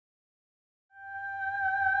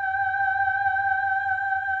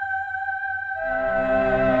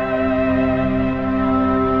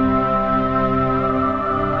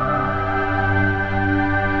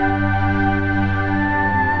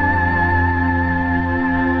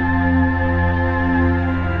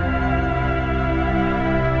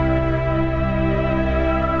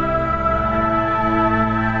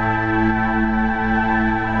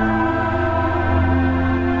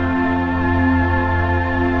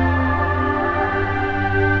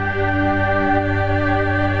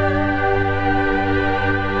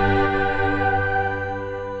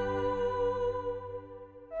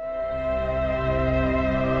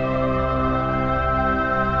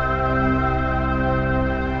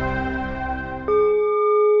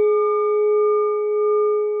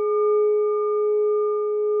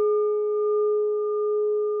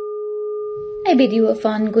I bid you a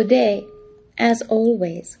fond good day, as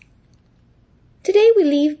always. Today we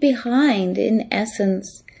leave behind, in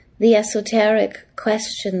essence, the esoteric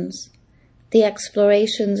questions, the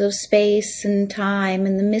explorations of space and time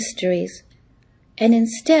and the mysteries, and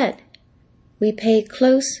instead we pay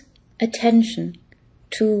close attention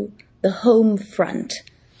to the home front,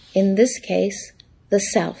 in this case, the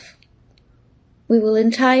self. We will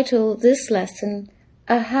entitle this lesson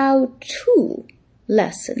a how-to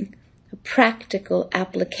lesson, a practical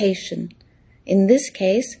application. In this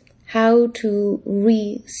case, how to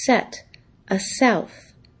reset a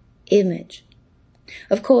self-image.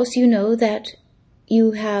 Of course, you know that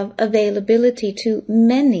you have availability to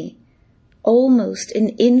many, almost an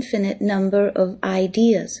infinite number of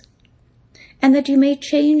ideas, and that you may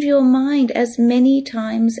change your mind as many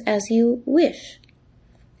times as you wish,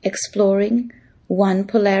 exploring one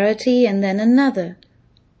polarity and then another.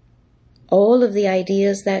 All of the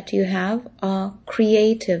ideas that you have are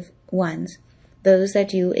creative ones, those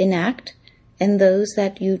that you enact and those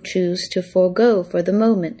that you choose to forego for the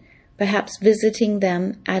moment, perhaps visiting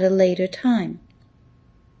them at a later time.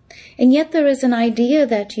 And yet there is an idea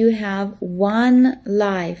that you have one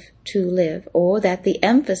life to live, or that the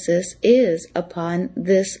emphasis is upon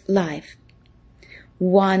this life.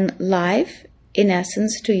 One life, in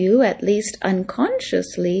essence to you, at least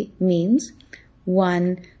unconsciously, means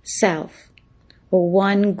one self, or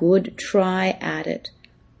one good try at it,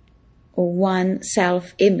 or one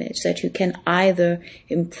self-image that you can either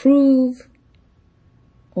improve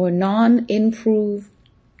or non-improve,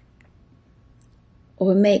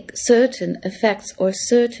 or make certain effects or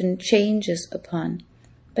certain changes upon.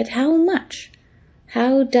 But how much?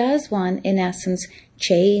 How does one, in essence,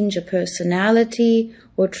 change a personality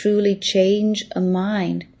or truly change a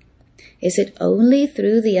mind? Is it only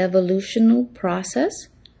through the evolutional process,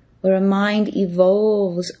 where a mind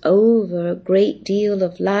evolves over a great deal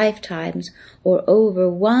of lifetimes or over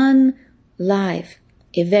one life?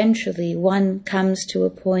 Eventually one comes to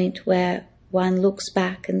a point where one looks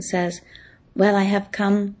back and says, well, I have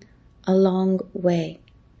come a long way.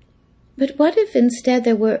 But what if instead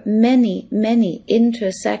there were many, many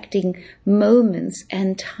intersecting moments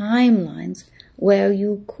and timelines where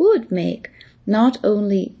you could make not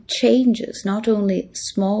only changes, not only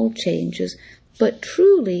small changes, but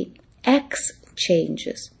truly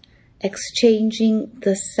exchanges, exchanging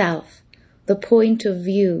the self, the point of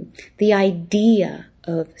view, the idea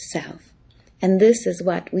of self. And this is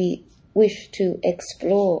what we wish to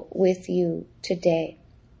explore with you today.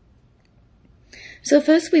 So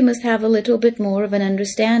first we must have a little bit more of an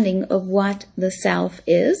understanding of what the self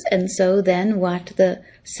is, and so then what the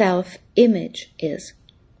self-image is.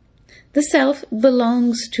 The self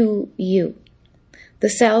belongs to you. The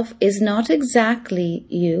self is not exactly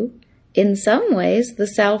you. In some ways, the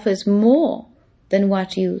self is more than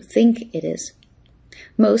what you think it is.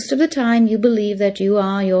 Most of the time you believe that you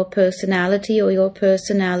are your personality or your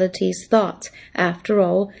personality's thoughts. After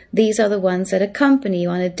all, these are the ones that accompany you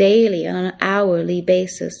on a daily and on an hourly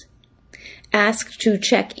basis. Asked to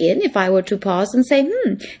check in, if I were to pause and say,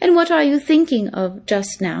 and what are you thinking of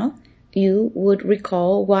just now? You would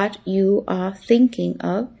recall what you are thinking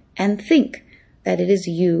of and think that it is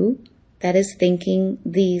you that is thinking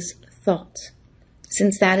these thoughts.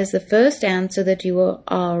 Since that is the first answer that you will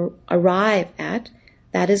arrive at,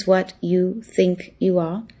 that is what you think you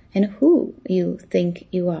are and who you think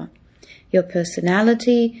you are. Your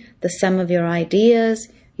personality, the sum of your ideas,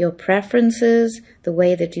 your preferences, the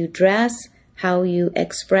way that you dress, how you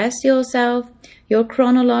express yourself, your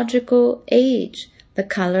chronological age, the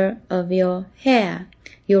color of your hair,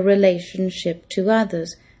 your relationship to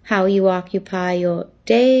others, how you occupy your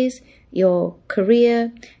days, your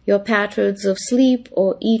career, your patterns of sleep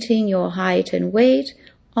or eating, your height and weight,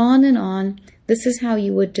 on and on. This is how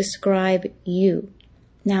you would describe you.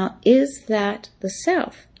 Now, is that the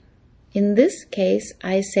self? In this case,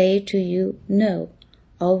 I say to you, no.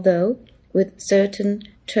 Although, with certain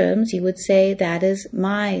terms, you would say that is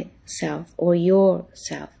my self or your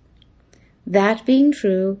self. That being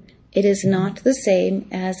true, it is not the same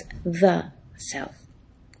as the self.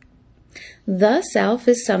 The self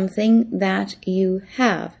is something that you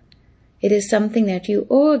have. It is something that you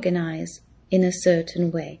organize in a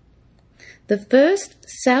certain way. The first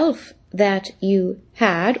self that you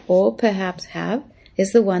had, or perhaps have,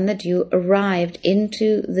 is the one that you arrived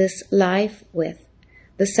into this life with.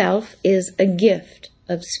 The self is a gift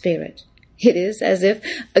of spirit. It is as if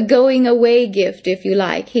a going away gift, if you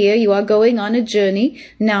like. Here you are going on a journey.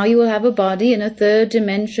 Now you will have a body in a third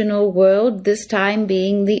dimensional world, this time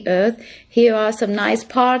being the earth. Here are some nice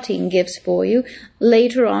parting gifts for you.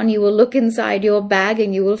 Later on you will look inside your bag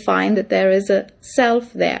and you will find that there is a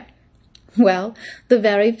self there. Well, the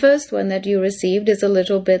very first one that you received is a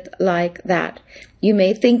little bit like that. You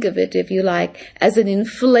may think of it, if you like, as an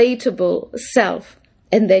inflatable self,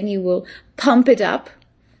 and then you will pump it up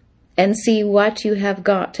and see what you have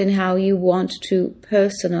got and how you want to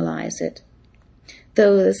personalize it.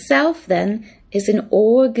 Though the self then is an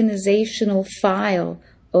organizational file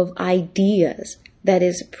of ideas that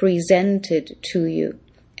is presented to you,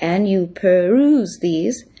 and you peruse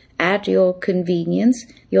these at your convenience.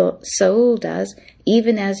 Your soul does,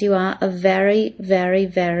 even as you are a very, very,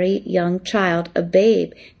 very young child, a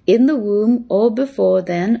babe, in the womb or before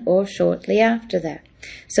then or shortly after that.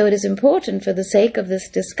 So it is important, for the sake of this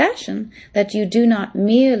discussion, that you do not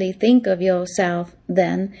merely think of yourself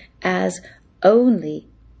then as only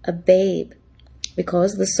a babe,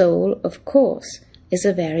 because the soul, of course, is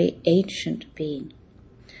a very ancient being.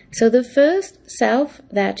 So the first self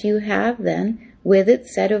that you have then, with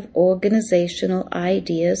its set of organizational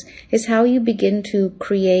ideas, is how you begin to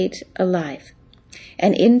create a life.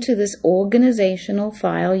 And into this organizational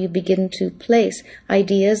file you begin to place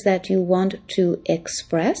ideas that you want to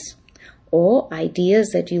express, or ideas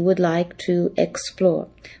that you would like to explore.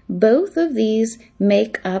 Both of these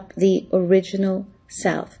make up the original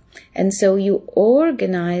self. And so you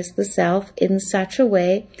organize the self in such a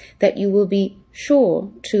way that you will be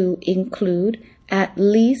sure to include at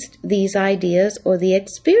least these ideas, or the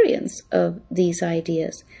experience of these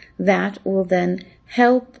ideas. That will then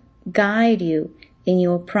help guide you in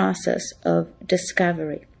your process of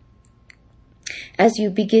discovery. As you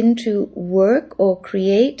begin to work or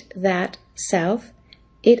create that self,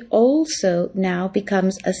 it also now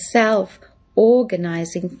becomes a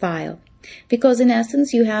self-organizing file, because in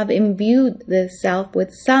essence you have imbued the self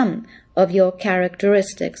with some of your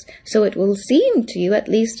characteristics. So it will seem to you, at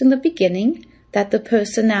least in the beginning, that the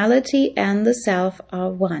personality and the self are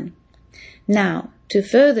one. Now, to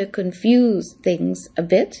further confuse things a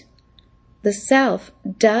bit, the self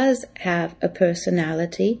does have a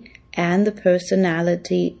personality, and the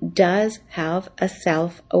personality does have a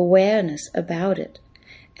self-awareness about it.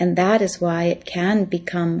 And that is why it can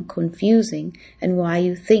become confusing, and why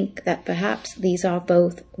you think that perhaps these are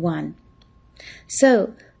both one.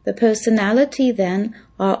 So, the personality then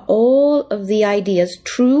are all of the ideas,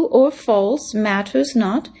 true or false, matters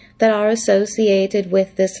not, that are associated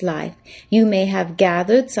with this life. You may have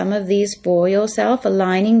gathered some of these for yourself,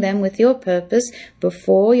 aligning them with your purpose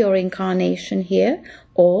before your incarnation here,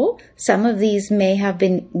 or some of these may have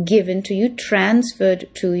been given to you, transferred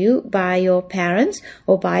to you by your parents,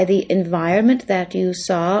 or by the environment that you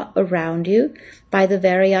saw around you, by the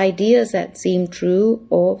very ideas that seem true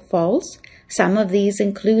or false. Some of these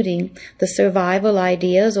including the survival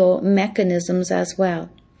ideas or mechanisms as well.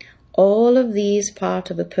 All of these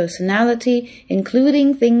part of a personality,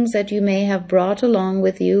 including things that you may have brought along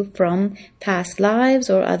with you from past lives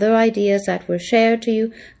or other ideas that were shared to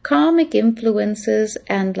you, karmic influences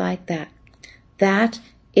and like that. That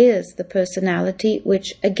is the personality,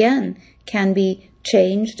 which again can be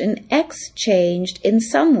changed and exchanged in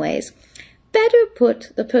some ways. Better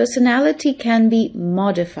put, the personality can be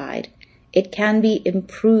modified. It can be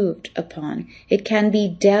improved upon. It can be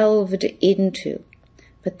delved into.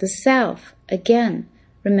 But the self, again,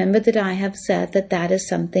 remember that I have said that that is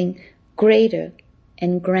something greater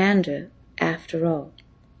and grander after all.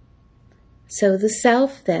 So the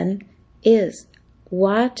self then is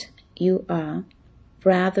what you are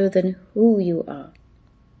rather than who you are.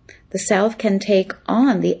 The self can take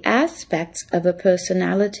on the aspects of a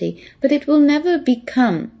personality, but it will never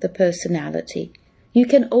become the personality. You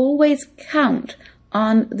can always count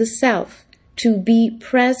on the self to be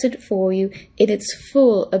present for you in its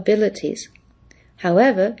full abilities.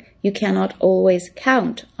 However, you cannot always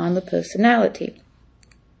count on the personality.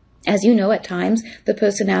 As you know, at times, the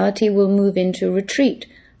personality will move into retreat,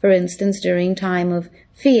 for instance, during time of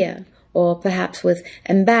fear, or perhaps with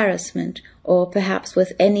embarrassment, or perhaps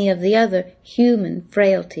with any of the other human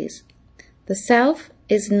frailties. The self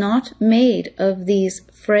is not made of these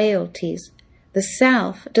frailties. The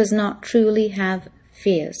self does not truly have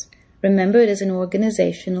fears. Remember, it is an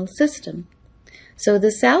organizational system. So the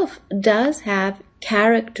self does have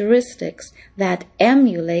characteristics that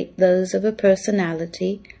emulate those of a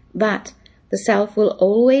personality, but the self will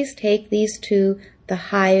always take these to the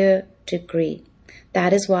higher degree.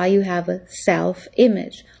 That is why you have a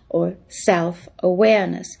self-image or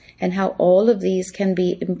self-awareness, and how all of these can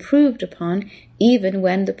be improved upon even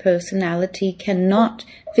when the personality cannot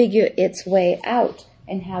figure its way out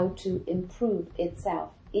and how to improve itself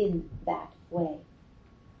in that way.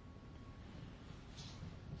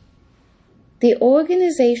 The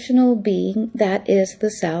organizational being that is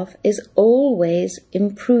the self is always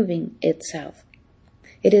improving itself.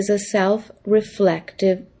 It is a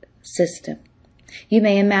self-reflective system. You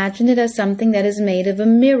may imagine it as something that is made of a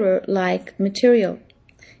mirror-like material.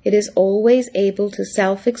 It is always able to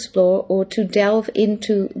self-explore or to delve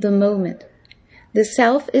into the moment. The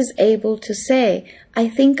self is able to say, I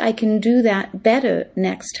think I can do that better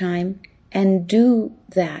next time, and do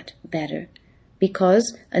that better.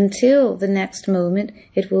 Because until the next moment,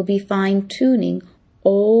 it will be fine-tuning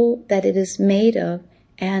all that it is made of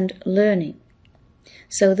and learning.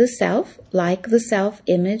 So the self, like the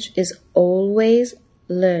self-image, is always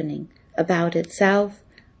learning about itself,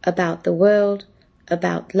 about the world,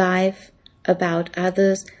 about life, about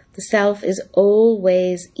others. The self is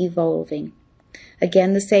always evolving.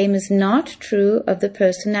 Again, the same is not true of the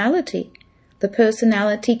personality. The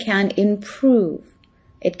personality can improve.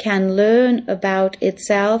 It can learn about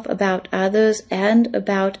itself, about others, and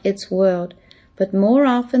about its world. But more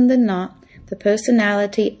often than not, the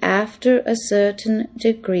personality, after a certain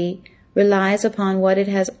degree, relies upon what it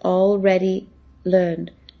has already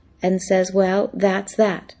learned and says, well, that's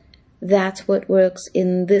that. That's what works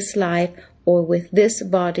in this life, or with this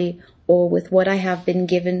body, or with what I have been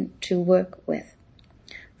given to work with.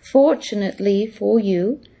 Fortunately for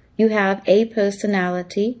you, you have a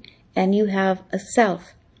personality and you have a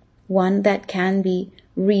self, one that can be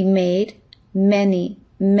remade many,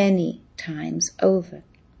 many times over.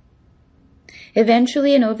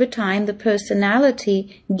 Eventually and over time, the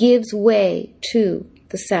personality gives way to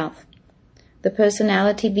the self. The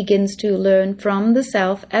personality begins to learn from the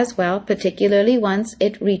self as well, particularly once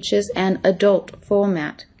it reaches an adult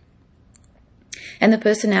format. And the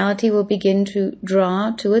personality will begin to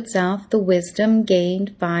draw to itself the wisdom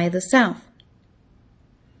gained by the self.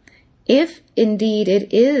 If indeed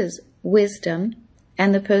it is wisdom,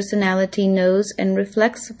 and the personality knows and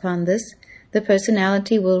reflects upon this, the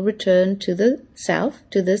personality will return to the self,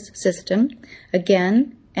 to this system,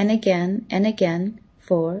 again and again and again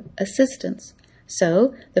for assistance.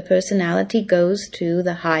 So the personality goes to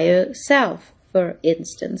the higher self, for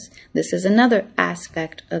instance. This is another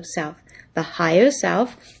aspect of self. The higher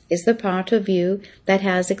self is the part of you that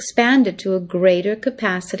has expanded to a greater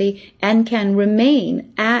capacity and can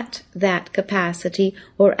remain at that capacity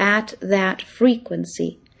or at that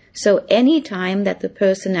frequency. So any time that the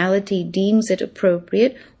personality deems it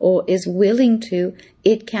appropriate or is willing to,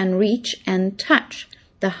 it can reach and touch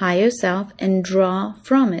the higher self and draw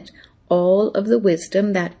from it all of the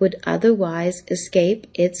wisdom that would otherwise escape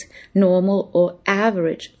its normal or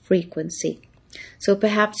average frequency. So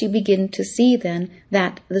perhaps you begin to see then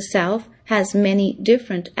that the self has many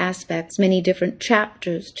different aspects, many different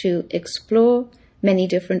chapters to explore, many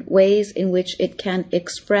different ways in which it can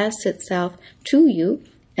express itself to you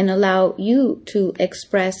and allow you to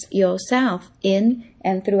express yourself in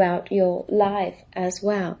and throughout your life as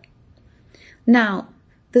well. Now,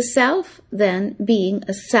 the self then being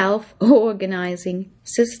a self-organizing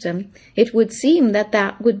system, it would seem that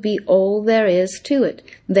that would be all there is to it.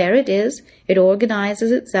 There it is. It organizes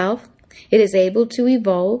itself. It is able to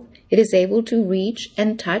evolve. It is able to reach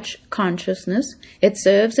and touch consciousness. It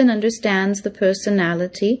serves and understands the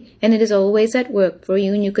personality, and it is always at work for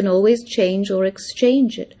you, and you can always change or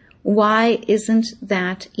exchange it. Why isn't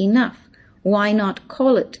that enough? Why not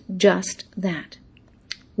call it just that?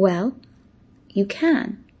 Well, you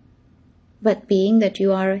can. But being that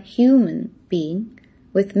you are a human being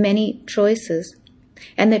with many choices,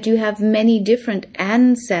 and that you have many different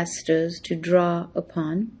ancestors to draw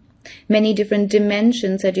upon, many different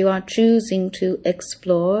dimensions that you are choosing to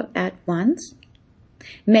explore at once,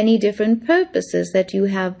 many different purposes that you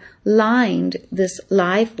have lined this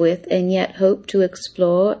life with and yet hope to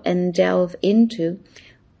explore and delve into,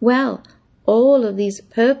 well, all of these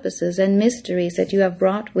purposes and mysteries that you have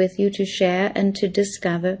brought with you to share and to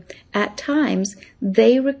discover, at times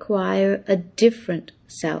they require a different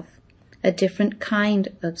self, a different kind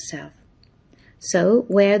of self. So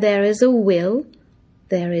where there is a will,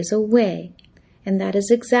 there is a way, and that is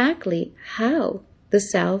exactly how the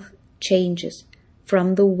self changes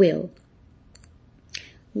from the will.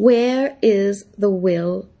 Where is the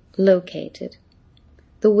will located?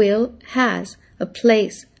 The will has a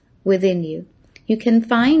place within you. You can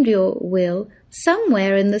find your will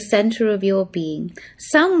somewhere in the center of your being,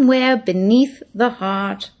 somewhere beneath the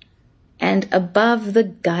heart and above the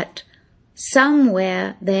gut,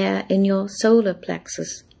 somewhere there in your solar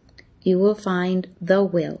plexus, you will find the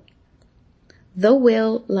will. The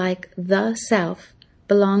will, like the self,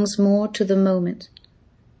 belongs more to the moment.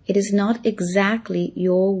 It is not exactly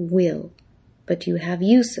your will, but you have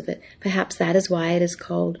use of it. Perhaps that is why it is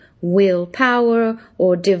called willpower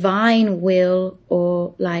or divine will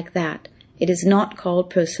or like that. It is not called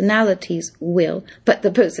personality's will, but the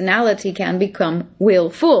personality can become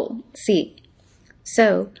willful. See?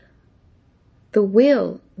 So, the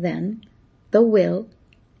will then, the will,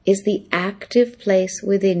 is the active place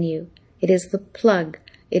within you. It is the plug,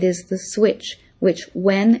 it is the switch, which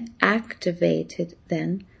when activated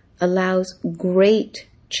then allows great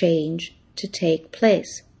change to take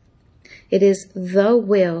place. It is the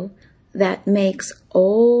will that makes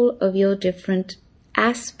all of your different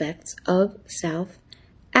aspects of self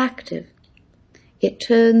active. It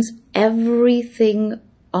turns everything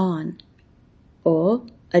on, or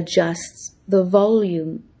adjusts the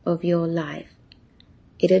volume of your life.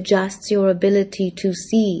 It adjusts your ability to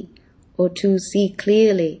see, or to see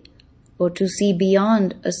clearly, or to see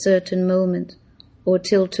beyond a certain moment, or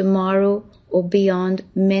till tomorrow, or beyond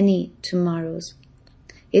many tomorrows.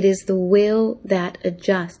 It is the will that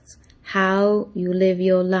adjusts how you live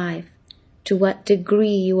your life, to what degree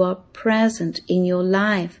you are present in your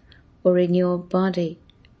life or in your body.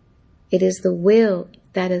 It is the will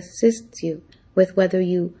that assists you with whether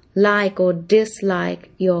you like or dislike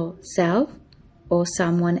yourself or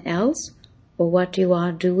someone else, or what you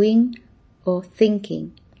are doing or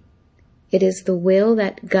thinking. It is the will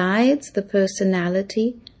that guides the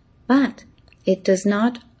personality, but it does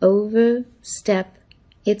not overstep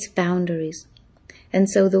its boundaries. And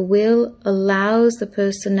so the will allows the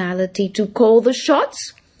personality to call the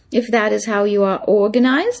shots, if that is how you are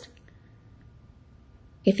organized.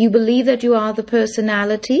 If you believe that you are the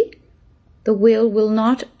personality, the will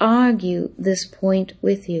not argue this point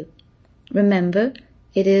with you. Remember,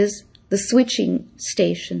 it is the switching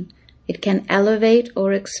station. It can elevate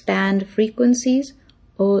or expand frequencies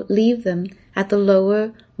or leave them at the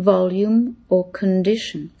lower volume or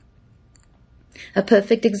condition. A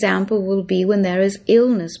perfect example will be when there is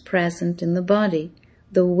illness present in the body.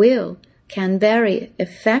 The will can very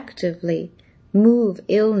effectively move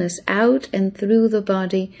illness out and through the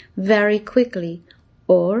body very quickly,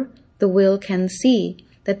 or the will can see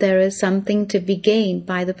that there is something to be gained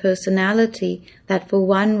by the personality that for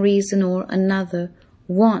one reason or another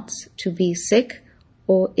wants to be sick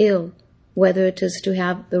or ill, whether it is to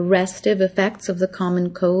have the restive effects of the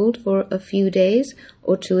common cold for a few days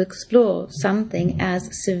or to explore something as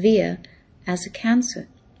severe as a cancer.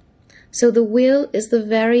 So the will is the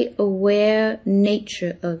very aware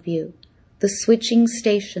nature of you, the switching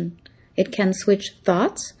station. It can switch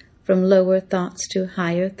thoughts from lower thoughts to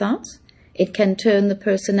higher thoughts. It can turn the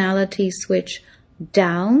personality switch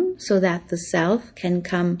down so that the self can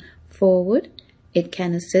come forward. It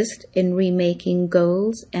can assist in remaking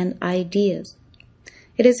goals and ideas.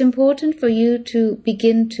 It is important for you to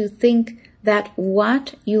begin to think that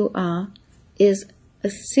what you are is a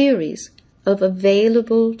series of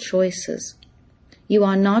available choices. You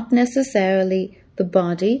are not necessarily the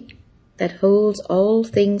body that holds all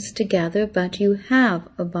things together, but you have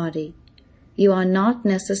a body. You are not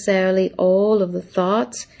necessarily all of the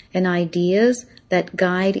thoughts and ideas that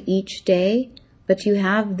guide each day, but you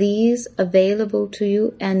have these available to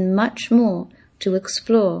you and much more to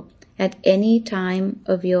explore at any time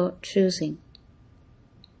of your choosing.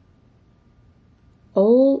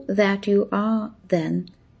 All that you are, then,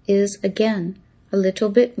 is again a little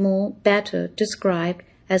bit more better described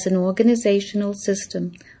as an organizational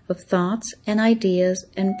system of thoughts and ideas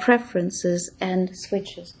and preferences and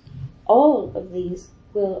switches. All of these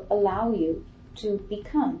will allow you to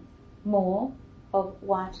become more of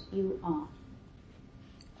what you are.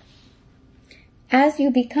 As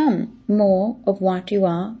you become more of what you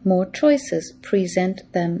are, more choices present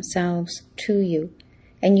themselves to you,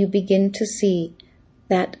 and you begin to see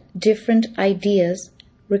that different ideas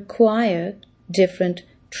require different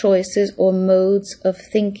choices or modes of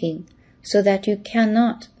thinking, so that you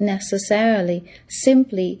cannot necessarily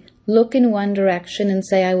simply look in one direction and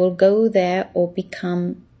say, I will go there or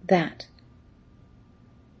become that.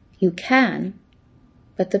 You can,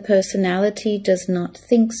 but the personality does not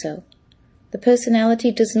think so. The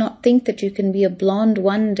personality does not think that you can be a blonde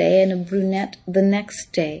one day and a brunette the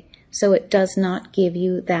next day, so it does not give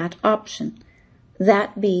you that option,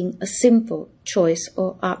 that being a simple choice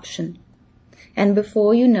or option. And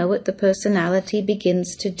before you know it, the personality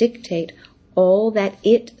begins to dictate all that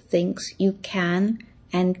it thinks you can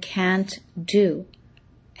and can't do.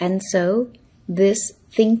 And so this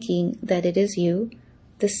thinking that it is you,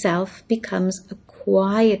 the self becomes a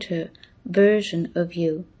quieter version of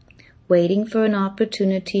you, waiting for an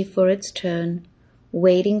opportunity for its turn,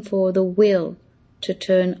 waiting for the will to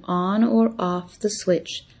turn on or off the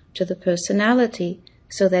switch to the personality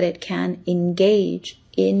so that it can engage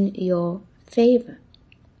in your favor.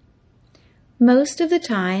 Most of the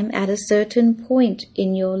time, at a certain point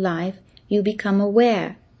in your life, you become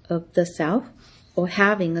aware of the self, or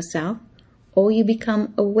having a self, or you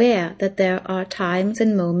become aware that there are times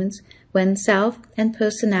and moments when self and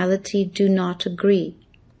personality do not agree.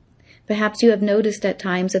 Perhaps you have noticed at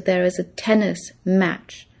times that there is a tennis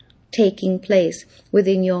match taking place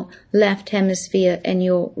within your left hemisphere and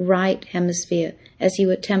your right hemisphere as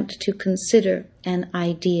you attempt to consider an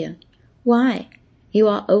idea. Why? You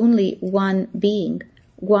are only one being.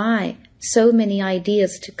 Why so many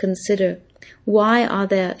ideas to consider? Why are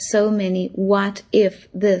there so many what if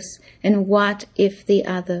this and what if the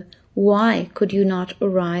other? Why could you not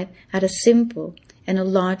arrive at a simple and a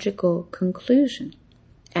logical conclusion?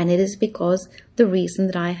 And it is because the reason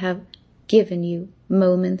that I have given you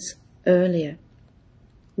moments earlier.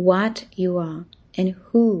 What you are and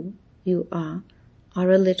who you are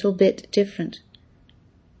a little bit different.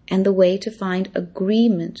 And the way to find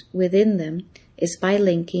agreement within them is by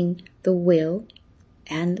linking the will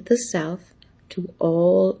and the self to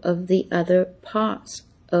all of the other parts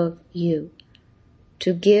of you.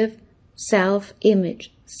 To give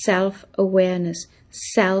self-image, self-awareness,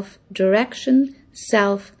 self-direction,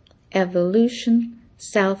 self-evolution,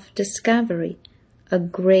 self-discovery, a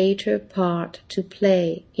greater part to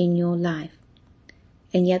play in your life.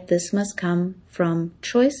 And yet this must come from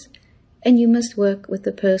choice, and you must work with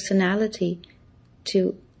the personality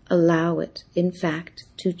to allow it, in fact,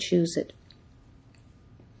 to choose it.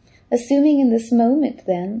 Assuming in this moment,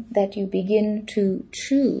 then, that you begin to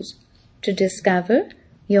choose to discover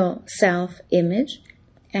your self-image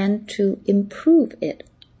and to improve it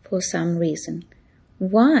for some reason.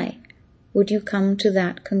 Why would you come to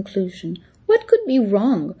that conclusion? What could be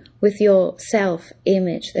wrong with your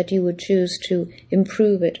self-image that you would choose to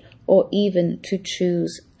improve it or even to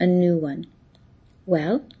choose a new one?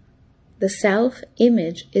 Well, the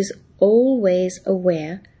self-image is always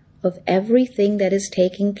aware of everything that is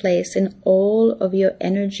taking place in all of your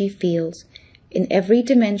energy fields, in every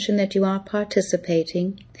dimension that you are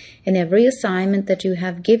participating, in every assignment that you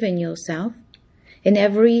have given yourself, in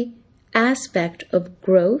every aspect of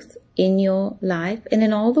growth in your life, and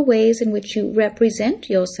in all the ways in which you represent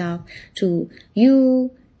yourself to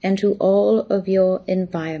you and to all of your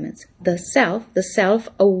environments. The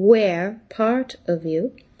self-aware part of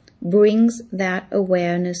you, brings that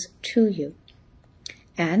awareness to you.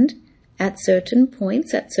 And at certain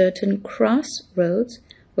points, at certain crossroads,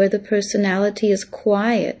 where the personality is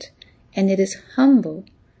quiet and it is humble,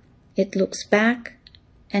 it looks back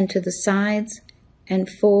and to the sides and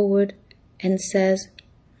forward and says,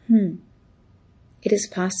 it is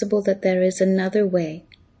possible that there is another way.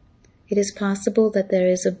 It is possible that there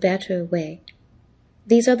is a better way.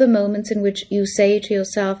 These are the moments in which you say to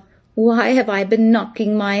yourself, why have I been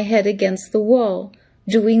knocking my head against the wall,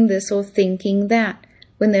 doing this or thinking that,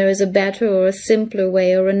 when there is a better or a simpler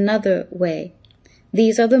way or another way?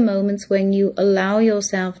 These are the moments when you allow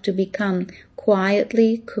yourself to become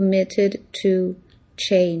quietly committed to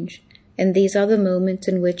change. And these are the moments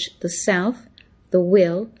in which the self, the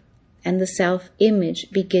will, and the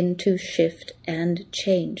self-image begin to shift and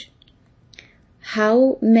change.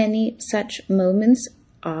 How many such moments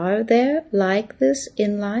are there like this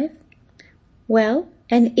in life? Well,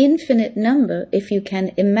 an infinite number, if you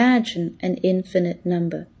can imagine an infinite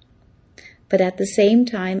number. But at the same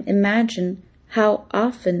time, imagine how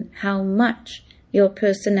often, how much your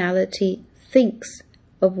personality thinks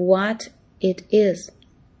of what it is.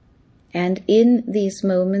 And in these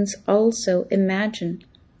moments also imagine,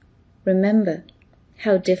 remember,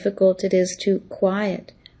 how difficult it is to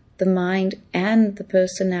quiet the mind and the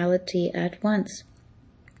personality at once.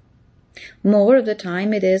 More of the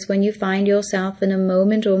time it is when you find yourself in a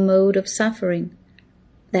moment or mode of suffering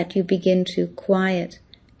that you begin to quiet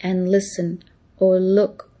and listen or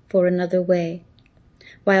look for another way.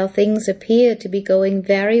 While things appear to be going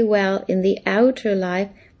very well in the outer life,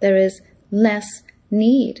 there is less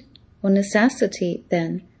need or necessity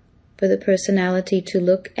then for the personality to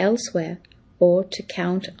look elsewhere or to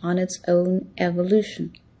count on its own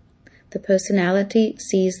evolution. The personality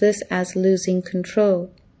sees this as losing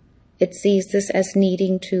control. It sees this as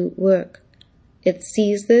needing to work. It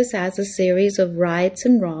sees this as a series of rights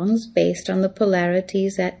and wrongs based on the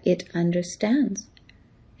polarities that it understands.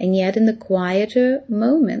 And yet in the quieter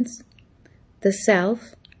moments, the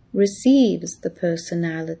self receives the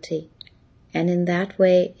personality, and in that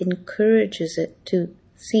way encourages it to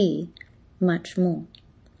see much more.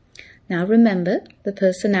 Now remember, the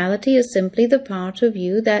personality is simply the part of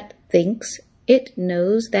you that thinks it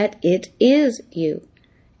knows that it is you,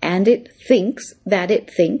 and it thinks that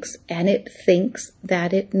it thinks, and it thinks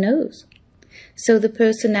that it knows. So the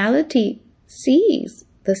personality sees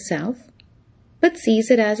the self, but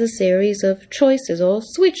sees it as a series of choices or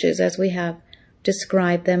switches, as we have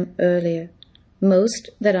described them earlier, most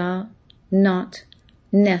that are not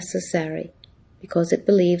necessary, because it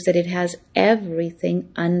believes that it has everything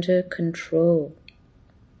under control.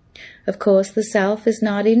 Of course, the self is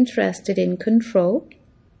not interested in control.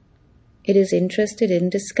 It is interested in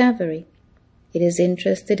discovery. It is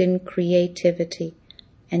interested in creativity.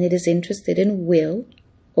 And it is interested in will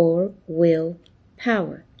or will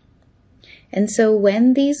power. And so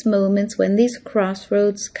when these moments, when these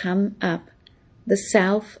crossroads come up, the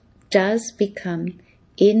self does become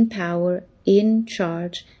in power, in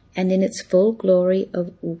charge, and in its full glory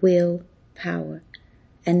of will power.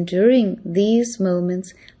 And during these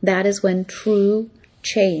moments, that is when true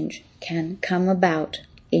change can come about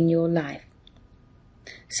in your life.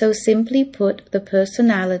 So simply put, the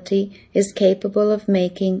personality is capable of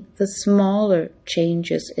making the smaller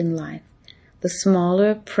changes in life, the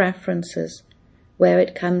smaller preferences, where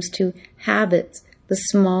it comes to habits, the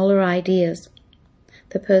smaller ideas.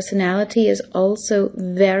 The personality is also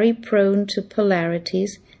very prone to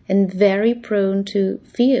polarities and very prone to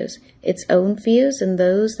fears, its own fears and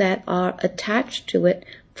those that are attached to it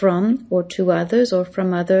from or to others or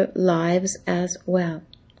from other lives as well.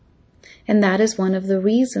 And that is one of the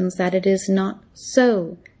reasons that it is not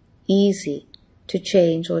so easy to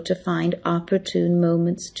change or to find opportune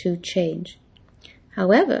moments to change.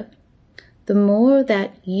 However, the more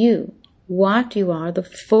that you, what you are, the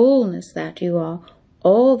fullness that you are,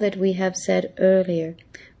 all that we have said earlier,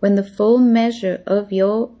 when the full measure of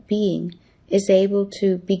your being is able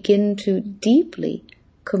to begin to deeply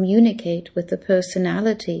communicate with the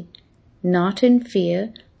personality, not in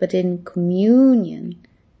fear, but in communion,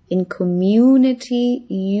 in community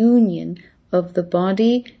union of the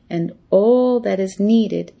body and all that is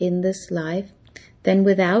needed in this life, then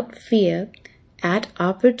without fear, at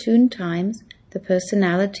opportune times, the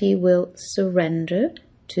personality will surrender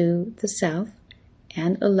to the self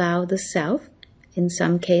and allow the self, in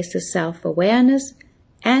some cases self-awareness,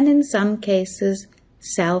 and in some cases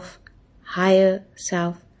higher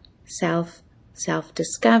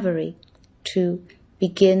self-discovery, to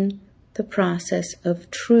begin the process of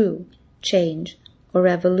true change or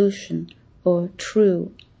evolution or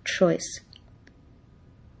true choice.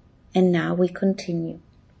 And now we continue.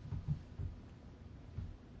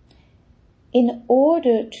 In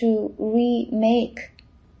order to remake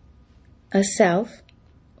a self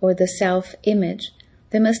or the self-image,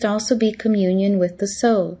 there must also be communion with the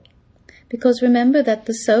soul. Because remember that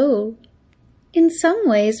the soul, in some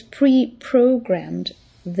ways, pre-programmed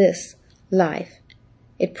this life.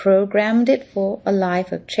 It programmed it for a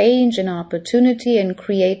life of change and opportunity and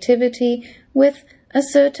creativity with a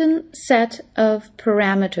certain set of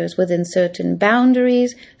parameters within certain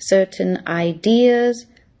boundaries, certain ideas,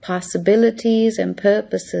 possibilities and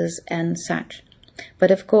purposes and such.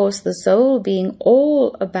 But of course, the soul, being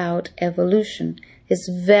all about evolution, is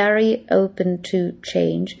very open to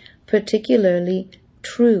change, particularly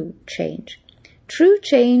true change. True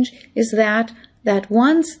change is that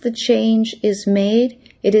once the change is made,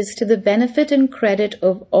 it is to the benefit and credit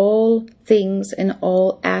of all things and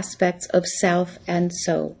all aspects of self and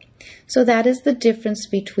soul. So that is the difference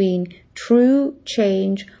between true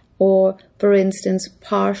change or, for instance,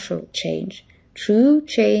 partial change. True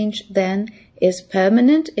change, then, is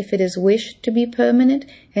permanent if it is wished to be permanent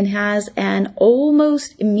and has an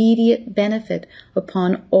almost immediate benefit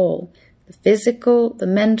upon all. The physical, the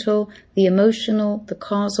mental, the emotional, the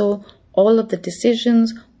causal, all of the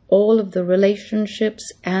decisions, all of the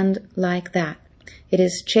relationships, and like that. It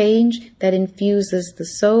is change that infuses the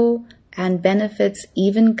soul and benefits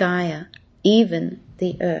even Gaia, even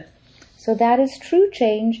the earth. So that is true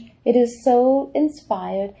change. It is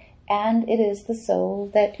soul-inspired, and it is the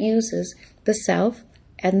soul that uses the self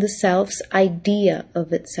and the self's idea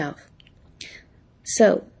of itself.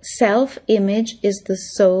 So, self-image is the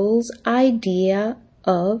soul's idea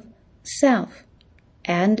of self.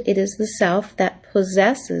 And it is the self that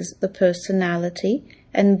possesses the personality,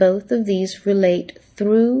 and both of these relate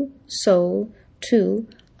through soul to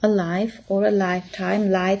a life or a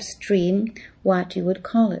lifetime, life stream, what you would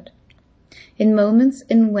call it. In moments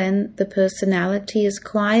in when the personality is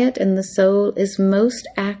quiet and the soul is most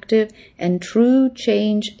active and true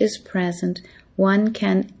change is present, one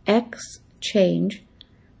can exchange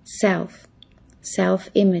self-image.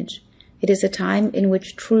 It is a time in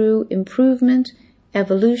which true improvement,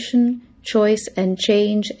 evolution, choice and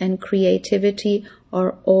change and creativity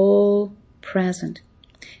are all present.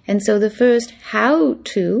 And so the first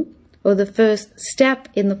how-to, or the first step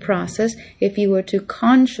in the process, if you were to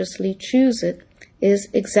consciously choose it, is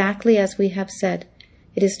exactly as we have said.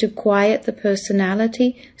 It is to quiet the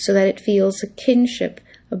personality so that it feels a kinship,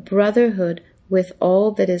 a brotherhood with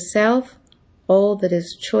all that is self, all that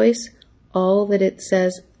is choice, all that it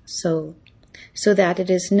says soul, so that it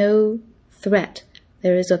is no threat.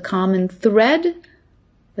 There is a common thread,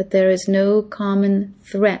 but there is no common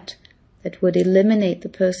threat that would eliminate the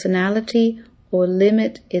personality or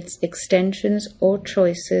limit its extensions or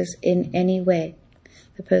choices in any way.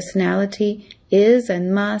 The personality is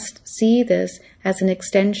and must see this as an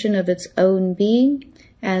extension of its own being,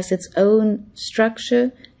 as its own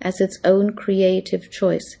structure, as its own creative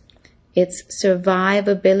choice. Its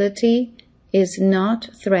survivability is not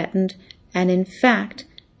threatened, and in fact,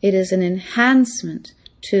 it is an enhancement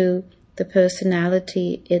to the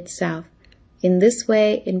personality itself. In this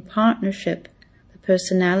way, in partnership, the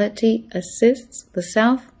personality assists the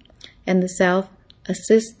self, and the self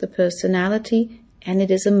assists the personality, and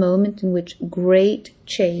it is a moment in which great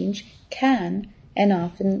change can and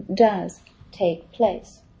often does take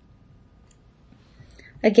place.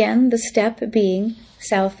 Again, the step being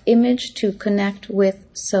self-image to connect with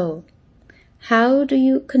soul. How do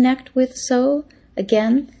you connect with soul?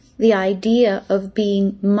 Again, the idea of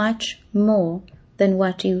being much more than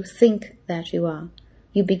what you think that you are.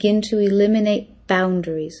 You begin to eliminate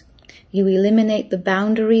boundaries. You eliminate the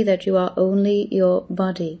boundary that you are only your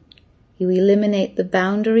body. You eliminate the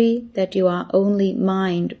boundary that you are only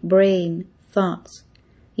mind, brain, thoughts.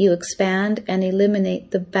 You expand and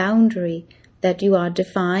eliminate the boundary that you are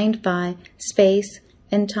defined by space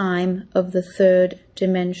and time of the third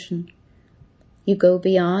dimension. You go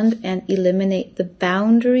beyond and eliminate the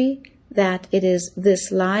boundary that it is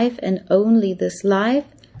this life and only this life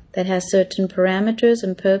that has certain parameters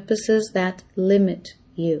and purposes that limit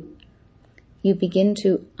you. You begin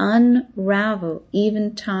to unravel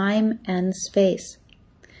even time and space.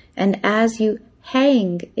 And as you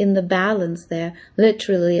hang in the balance there,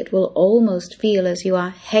 literally it will almost feel as you are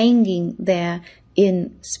hanging there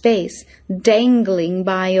in space, dangling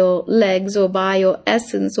by your legs or by your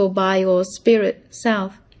essence or by your spirit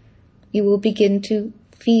self. You will begin to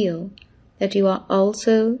feel that you are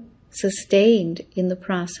also sustained in the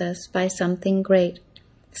process by something great.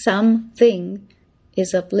 Something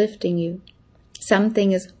is uplifting you.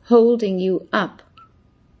 Something is holding you up.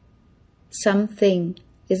 Something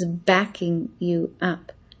is backing you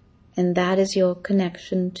up. And that is your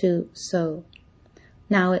connection to soul.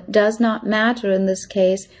 Now, it does not matter in this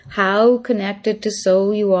case how connected to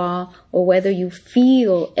soul you are, or whether you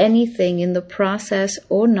feel anything in the process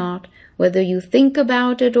or not, whether you think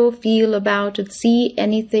about it or feel about it, see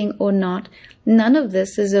anything or not. None of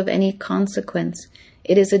this is of any consequence.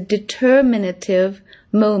 It is a determinative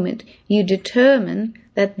moment. You determine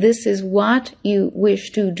that this is what you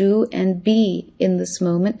wish to do and be in this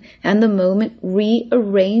moment, and the moment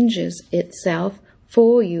rearranges itself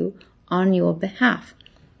for you on your behalf.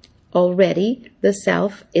 Already the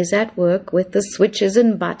self is at work with the switches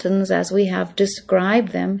and buttons as we have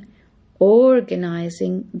described them,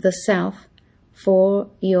 organizing the self for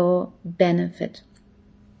your benefit.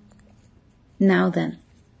 Now then,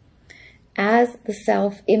 as the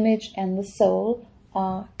self-image and the soul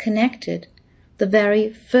are connected, the very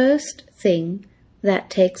first thing that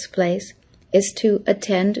takes place is to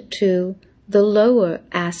attend to the lower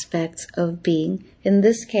aspects of being, in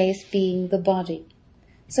this case being the body.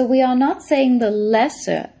 So we are not saying the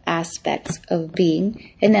lesser aspects of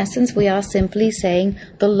being. In essence, we are simply saying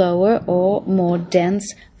the lower or more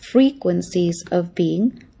dense frequencies of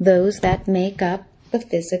being, those that make up the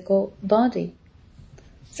physical body.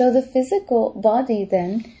 So the physical body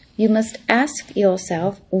then, you must ask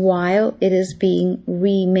yourself, while it is being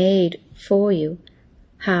remade for you,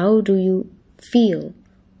 how do you feel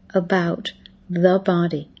about the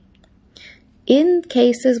body? In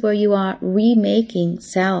cases where you are remaking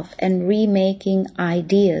self and remaking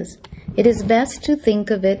ideas, it is best to think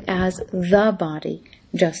of it as the body,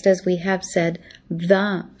 just as we have said,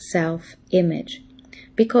 the self-image.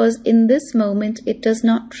 Because in this moment, it does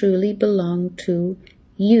not truly belong to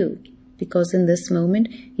you. Because in this moment,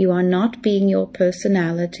 you are not being your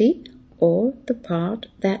personality or the part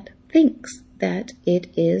that thinks that it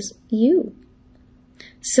is you.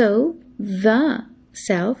 So, the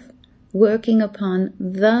self, working upon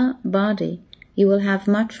the body, you will have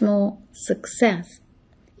much more success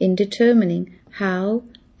in determining how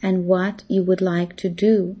and what you would like to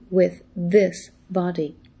do with this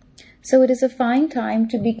body. So it is a fine time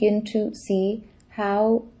to begin to see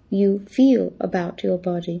how you feel about your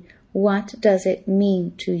body. What does it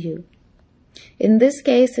mean to you? In this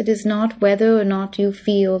case, it is not whether or not you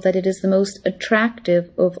feel that it is the most attractive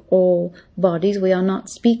of all bodies. We are not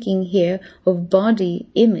speaking here of body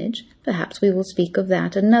image. Perhaps we will speak of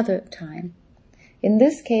that another time. In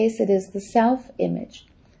this case, it is the self-image.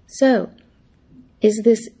 So, is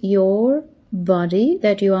this your body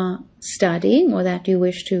that you are studying or that you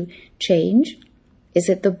wish to change? Is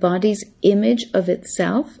it the body's image of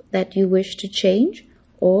itself that you wish to change?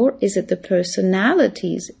 Or is it the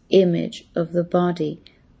personality's image of the body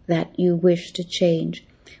that you wish to change?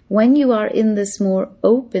 When you are in this more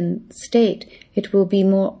open state, it will be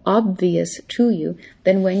more obvious to you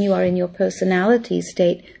than when you are in your personality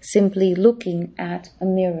state, simply looking at a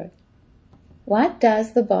mirror. What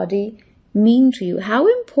does the body mean to you? How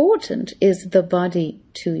important is the body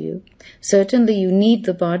to you? Certainly you need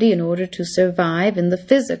the body in order to survive in the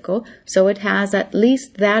physical, so it has at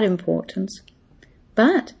least that importance.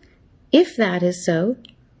 But if that is so,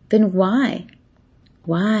 then why?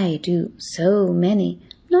 Why do so many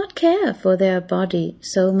not care for their body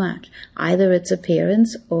so much, either its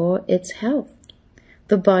appearance or its health?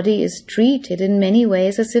 The body is treated in many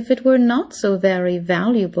ways as if it were not so very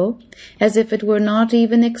valuable, as if it were not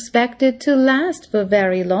even expected to last for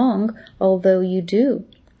very long, although you do.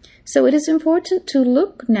 So it is important to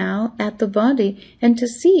look now at the body and to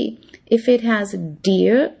see if it has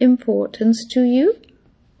dear importance to you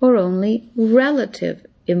or only relative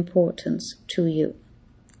importance to you.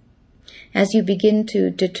 As you begin to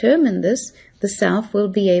determine this, the self will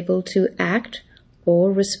be able to act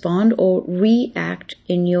or respond or react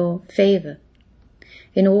in your favor.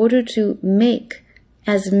 In order to make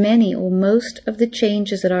as many or most of the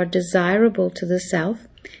changes that are desirable to the self,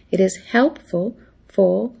 it is helpful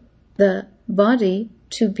for the body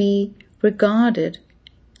to be regarded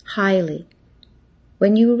highly.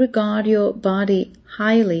 When you regard your body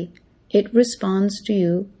highly, it responds to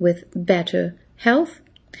you with better health,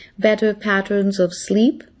 better patterns of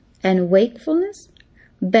sleep and wakefulness,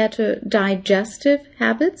 better digestive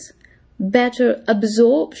habits, better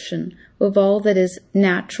absorption of all that is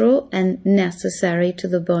natural and necessary to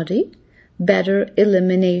the body, better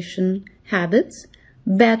elimination habits,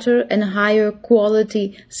 better and higher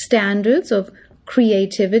quality standards of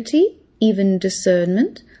creativity, even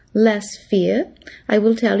discernment, less fear. I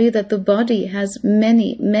will tell you that the body has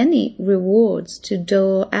many, many rewards to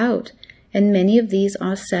dole out, and many of these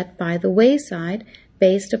are set by the wayside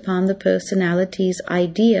based upon the personality's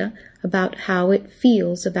idea about how it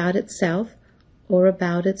feels about itself or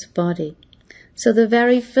about its body. So the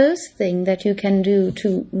very first thing that you can do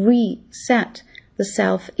to reset the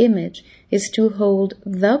self-image is to hold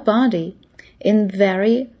the body in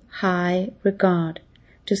very high regard,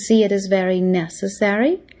 to see it as very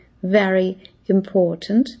necessary, very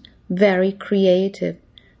important, very creative,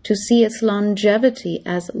 to see its longevity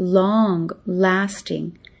as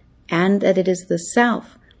long-lasting, and that it is the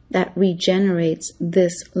self that regenerates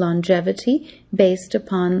this longevity based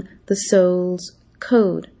upon the soul's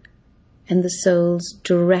code and the soul's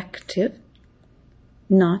directive,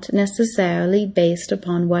 not necessarily based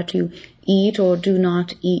upon what you eat or do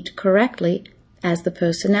not eat correctly, as the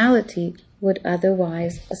personality would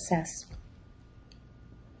otherwise assess.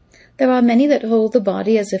 There are many that hold the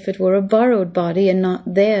body as if it were a borrowed body and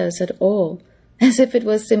not theirs at all, as if it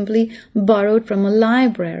was simply borrowed from a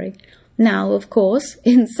library. Now, of course,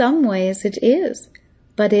 in some ways it is,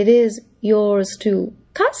 but it is yours to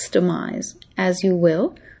customize as you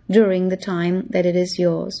will during the time that it is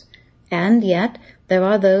yours. And yet, there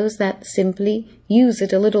are those that simply use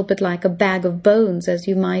it a little bit like a bag of bones, as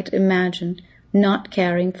you might imagine, not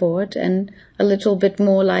caring for it, and a little bit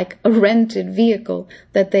more like a rented vehicle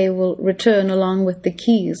that they will return along with the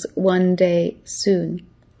keys one day soon.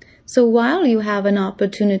 So while you have an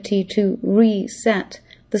opportunity to reset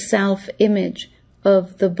the self-image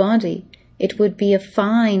of the body, it would be a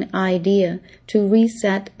fine idea to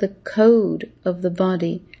reset the code of the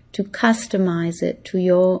body, to customize it to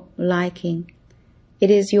your liking. It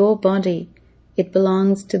is your body. It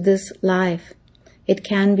belongs to this life. It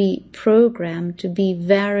can be programmed to be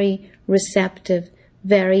very receptive,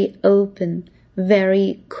 very open,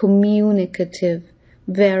 very communicative,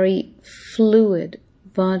 very fluid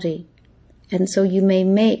body. And so you may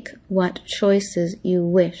make what choices you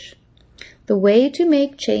wish. The way to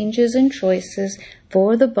make changes and choices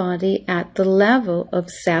for the body at the level of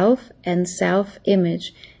self and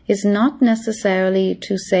self-image is not necessarily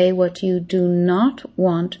to say what you do not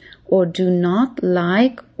want or do not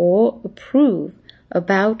like or approve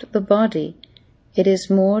about the body. It is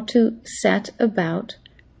more to set about,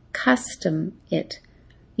 custom it.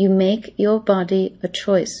 You make your body a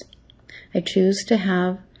choice. I choose to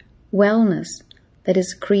have wellness that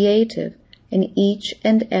is creative in each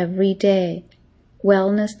and every day.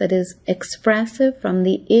 Wellness that is expressive from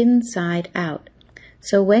the inside out.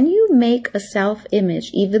 So when you make a self-image,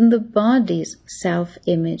 even the body's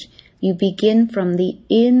self-image, you begin from the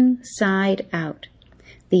inside out.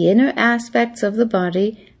 The inner aspects of the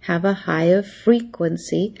body have a higher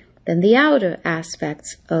frequency than the outer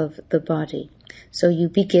aspects of the body. So you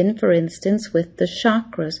begin, for instance, with the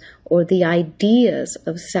chakras or the ideas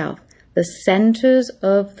of self, the centers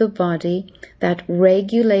of the body that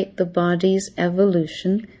regulate the body's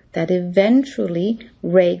evolution, that eventually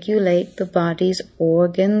regulate the body's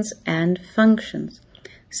organs and functions.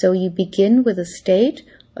 So you begin with a state,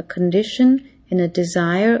 a condition, and a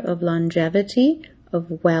desire of longevity,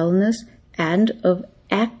 of wellness, and of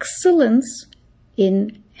excellence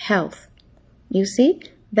in health. You see,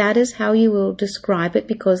 that is how you will describe it,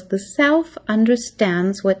 because the self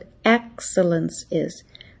understands what excellence is.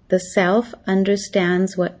 The self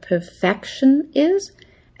understands what perfection is,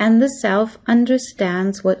 and the self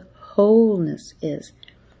understands what wholeness is.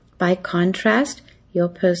 By contrast, your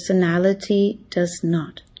personality does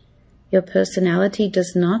not. Your personality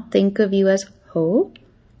does not think of you as whole.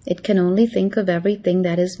 It can only think of everything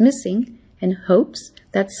that is missing and hopes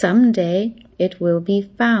that someday it will be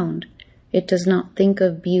found. It does not think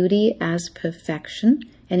of beauty as perfection,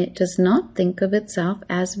 and it does not think of itself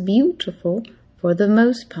as beautiful for the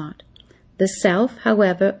most part. The self,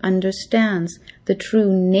 however, understands the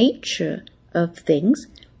true nature of things,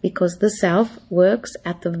 because the self works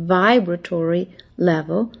at the vibratory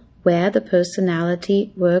level, where the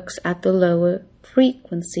personality works at the lower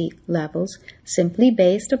frequency levels, simply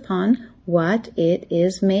based upon what it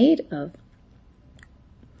is made of.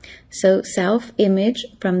 So self-image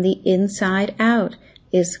from the inside out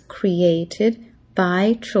is created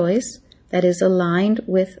by choice that is aligned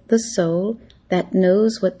with the soul that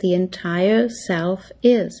knows what the entire self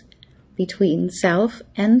is. Between self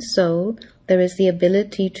and soul, there is the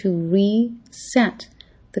ability to reset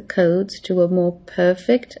the codes to a more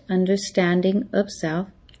perfect understanding of self,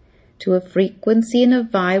 to a frequency and a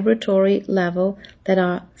vibratory level that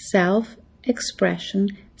are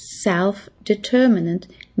self-expression, self-determinant,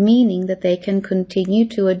 meaning that they can continue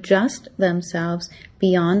to adjust themselves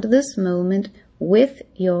beyond this moment with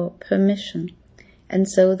your permission. And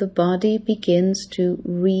so the body begins to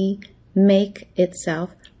remake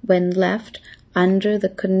itself when left under the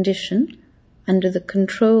condition, under the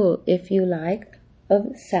control, if you like,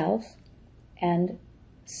 of self and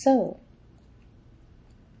soul.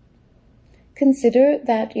 Consider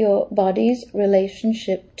that your body's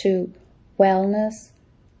relationship to wellness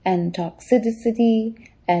and toxicity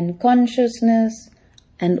and consciousness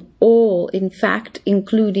and all, in fact,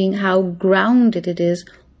 including how grounded it is,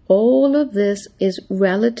 all of this is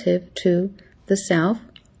relative to the self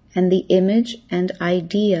and the image and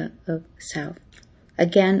idea of self.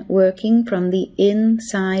 Again, working from the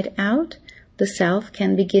inside out, the self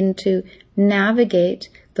can begin to navigate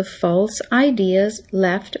the false ideas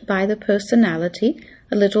left by the personality,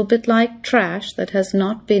 a little bit like trash that has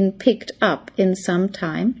not been picked up in some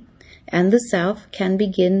time, and the self can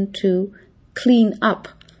begin to clean up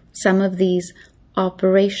some of these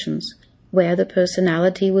operations where the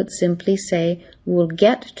personality would simply say, we'll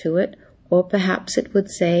get to it, or perhaps it would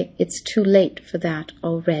say, it's too late for that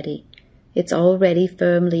already. It's already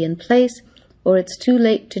firmly in place, or it's too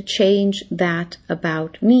late to change that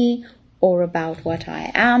about me, or about what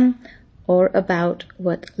I am, or about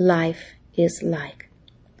what life is like.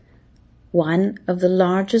 One of the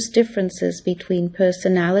largest differences between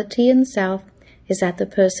personality and self is that the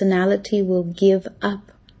personality will give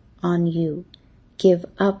up on you, give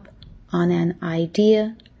up on an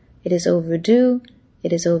idea. It is overdue,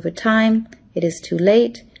 it is over time, it is too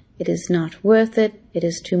late, it is not worth it, it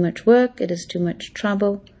is too much work, it is too much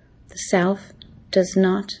trouble. The self does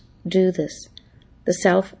not do this. The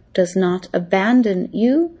self does not abandon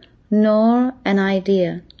you, nor an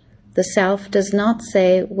idea. The self does not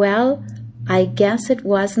say, well, I guess it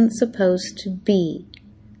wasn't supposed to be.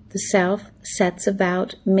 The self sets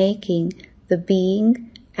about making the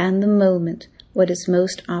being and the moment what is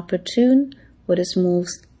most opportune, what is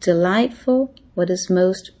most delightful, what is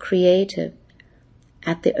most creative.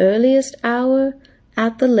 At the earliest hour,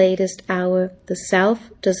 at the latest hour, the self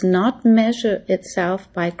does not measure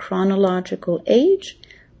itself by chronological age.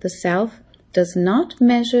 The self does not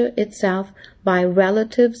measure itself by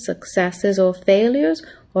relative successes or failures,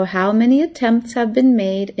 or how many attempts have been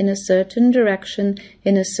made in a certain direction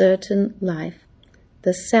in a certain life.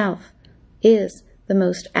 The self is the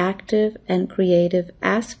most active and creative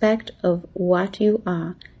aspect of what you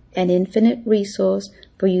are, an infinite resource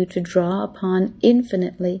for you to draw upon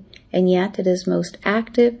infinitely, and yet it is most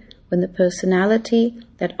active when the personality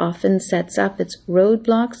that often sets up its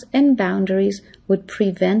roadblocks and boundaries would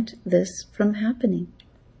prevent this from happening.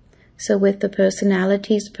 So with the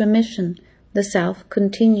personality's permission, the self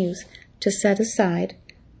continues to set aside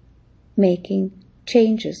making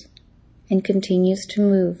changes and continues to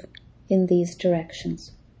move in these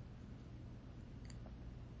directions.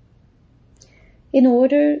 In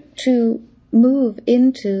order to move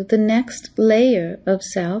into the next layer of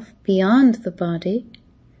self beyond the body,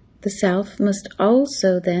 the self must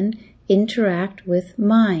also then interact with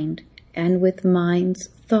mind and with mind's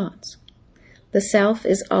thoughts. The self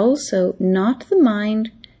is also not the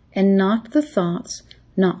mind and not the thoughts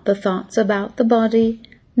about the body,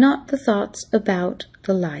 not the thoughts about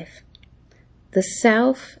the life. The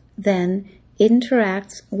self then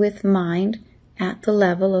interacts with mind at the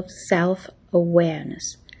level of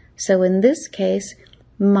self-awareness. So in this case,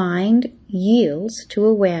 mind yields to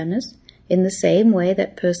awareness in the same way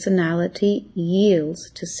that personality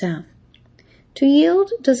yields to self. To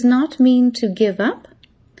yield does not mean to give up.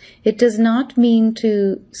 It does not mean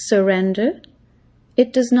to surrender.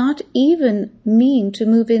 It does not even mean to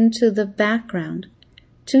move into the background.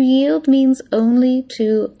 To yield means only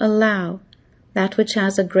to allow that which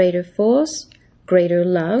has a greater force, greater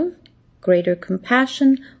love, greater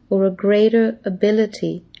compassion, or a greater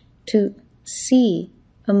ability to see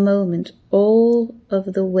a moment all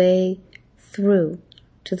of the way through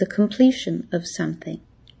to the completion of something.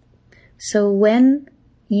 So when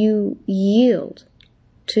you yield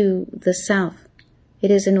to the self,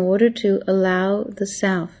 it is in order to allow the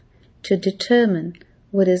self to determine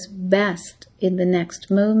what is best in the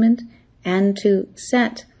next moment and to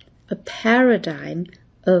set a paradigm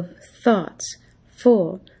of thoughts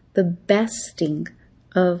for the besting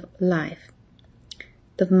of life.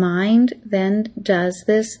 The mind then does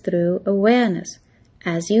this through awareness.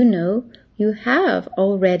 As you know, you have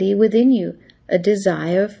already within you a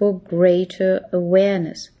desire for greater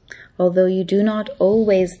awareness. Although you do not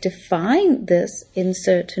always define this in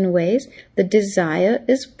certain ways, the desire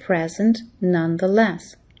is present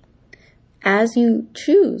nonetheless. As you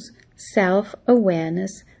choose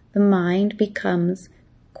self-awareness, the mind becomes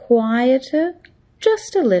quieter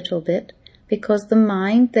just a little bit, because the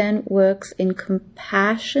mind then works in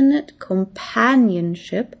compassionate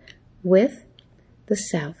companionship with the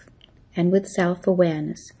self and with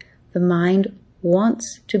self-awareness. The mind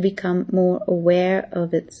wants to become more aware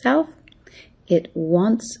of itself. It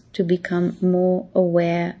wants to become more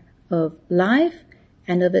aware of life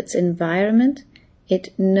and of its environment.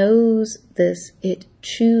 It knows this. It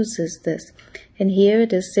chooses this. And here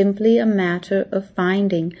it is simply a matter of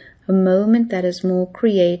finding a moment that is more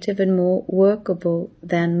creative and more workable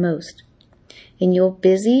than most. In your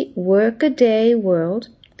busy work-a-day world,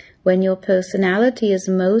 when your personality is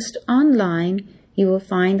most online, you will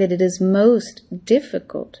find that it is most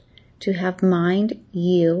difficult to have mind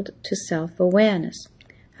yield to self-awareness.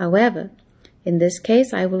 However, in this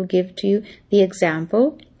case, I will give to you the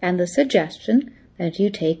example and the suggestion that you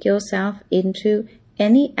take yourself into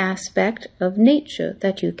any aspect of nature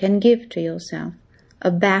that you can give to yourself. A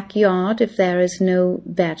backyard, if there is no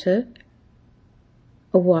better,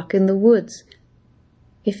 a walk in the woods,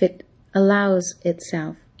 if it allows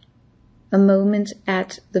itself, a moment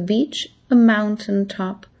at the beach, a mountain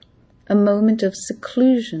top, a moment of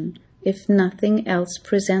seclusion, if nothing else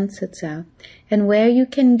presents itself, and where you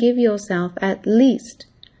can give yourself at least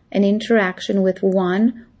an interaction with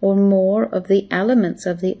one or more of the elements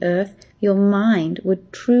of the earth, your mind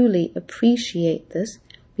would truly appreciate this,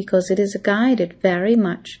 because it is guided very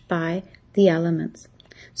much by the elements.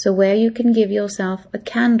 So where you can give yourself a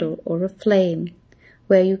candle or a flame,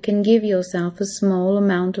 where you can give yourself a small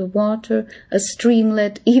amount of water, a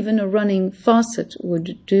streamlet, even a running faucet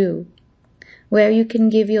would do, where you can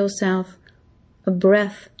give yourself a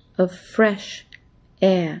breath of fresh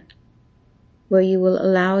air, where you will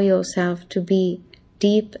allow yourself to be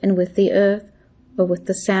deep and with the earth, or with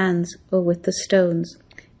the sands, or with the stones.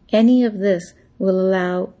 Any of this will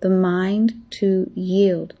allow the mind to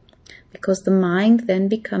yield, because the mind then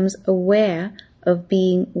becomes aware of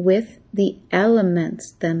being with the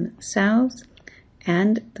elements themselves,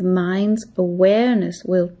 and the mind's awareness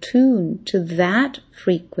will tune to that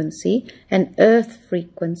frequency, an earth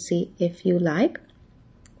frequency if you like.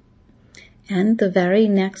 And the very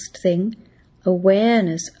next thing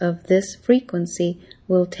awareness of this frequency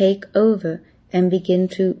will take over and begin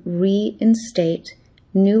to reinstate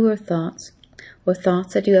newer thoughts, or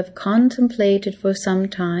thoughts that you have contemplated for some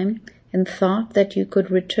time and thought that you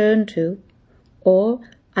could return to, or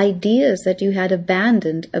ideas that you had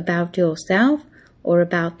abandoned about yourself, or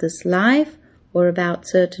about this life, or about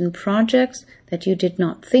certain projects that you did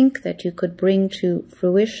not think that you could bring to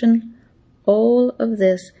fruition. All of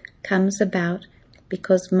this comes about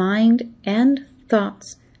because mind and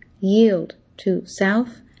thoughts yield to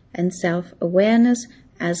self and self-awareness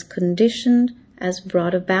as conditioned, as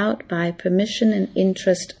brought about by permission and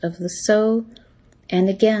interest of the soul. And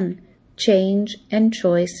again, change and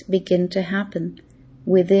choice begin to happen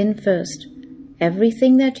within first.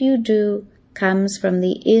 Everything that you do comes from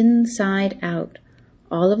the inside out.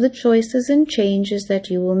 All of the choices and changes that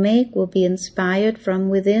you will make will be inspired from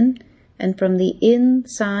within, and from the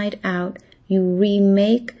inside out you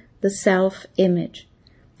remake the self-image.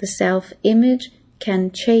 The self-image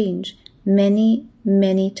can change many,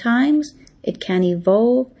 many times. It can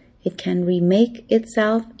evolve. It can remake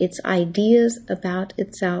itself, its ideas about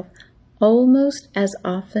itself, almost as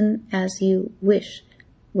often as you wish,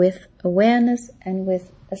 with awareness and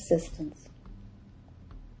with assistance.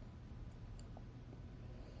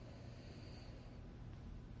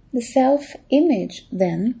 The self-image,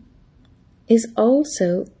 then, is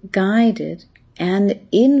also guided and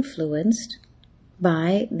influenced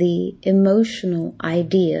by the emotional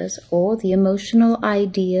ideas, or the emotional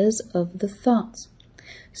ideas of the thoughts.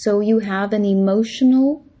 So you have an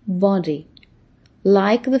emotional body.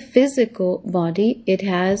 Like the physical body, it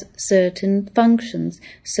has certain functions,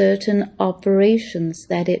 certain operations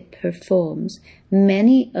that it performs,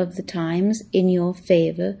 many of the times in your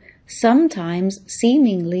favor, sometimes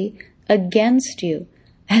seemingly against you,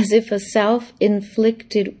 as if a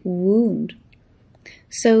self-inflicted wound.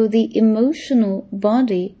 So the emotional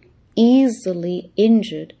body, easily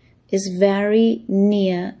injured, is very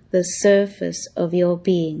near the surface of your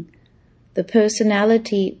being. The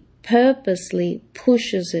personality purposely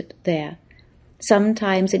pushes it there.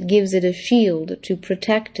 Sometimes it gives it a shield to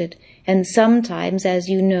protect it, and sometimes, as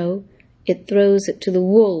you know, it throws it to the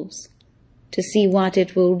wolves to see what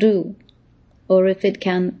it will do, or if it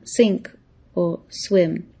can sink or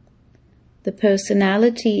swim. The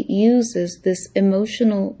personality uses this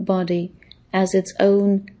emotional body as its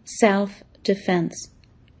own self-defense.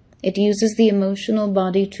 It uses the emotional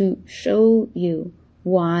body to show you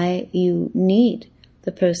why you need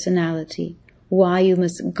the personality, why you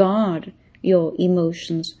must guard your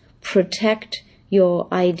emotions, protect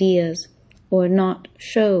your ideas, or not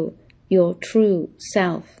show your true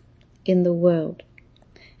self in the world.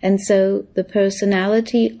 And so the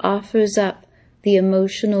personality offers up the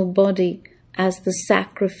emotional body as the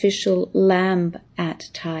sacrificial lamb at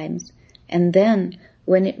times, and then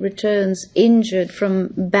when it returns injured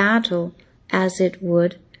from battle, as it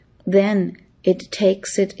would, then it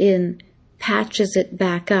takes it in, patches it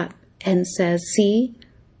back up, and says, see,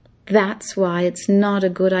 that's why it's not a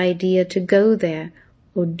good idea to go there,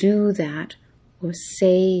 or do that, or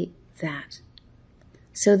say that.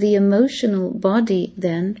 So the emotional body,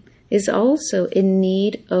 then, is also in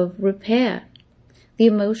need of repair. The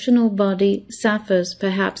emotional body suffers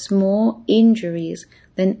perhaps more injuries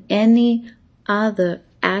than any other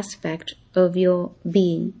aspect of your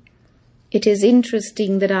being. It is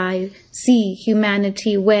interesting that I see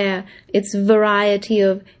humanity wear its variety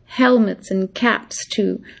of helmets and caps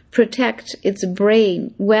to protect its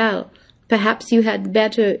brain. Well, perhaps you had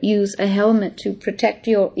better use a helmet to protect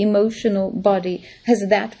your emotional body, as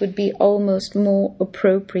that would be almost more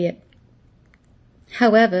appropriate.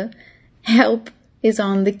 However, help is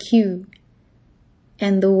on the queue,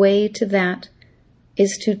 and the way to that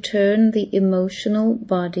is to turn the emotional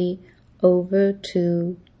body over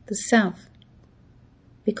to the self.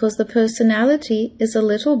 Because the personality is a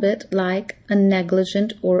little bit like a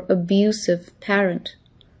negligent or abusive parent.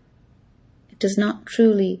 It does not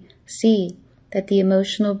truly see that the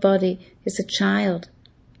emotional body is a child,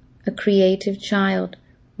 a creative child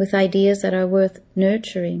with ideas that are worth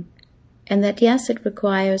nurturing, and that yes, it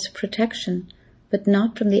requires protection, but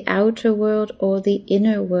not from the outer world or the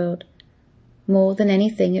inner world. More than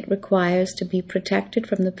anything, it requires to be protected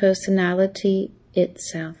from the personality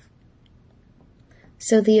itself.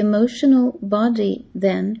 So the emotional body,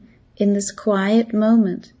 then, in this quiet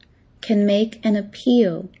moment, can make an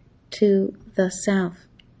appeal to the self.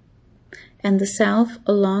 And the self,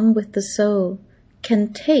 along with the soul,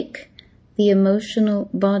 can take the emotional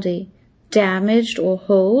body, damaged or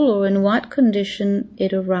whole, or in what condition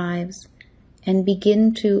it arrives, and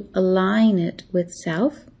begin to align it with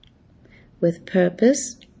self, with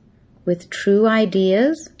purpose, with true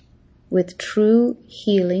ideas, with true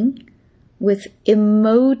healing, with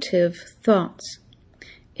emotive thoughts.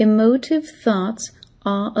 Emotive thoughts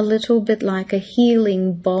are a little bit like a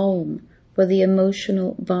healing balm for the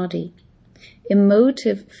emotional body.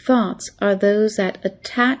 Emotive thoughts are those that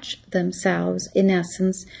attach themselves, in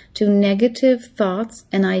essence, to negative thoughts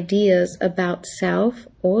and ideas about self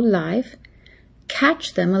or life,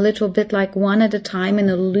 catch them a little bit like one at a time in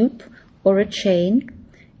a loop or a chain,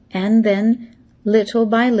 and then, little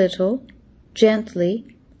by little,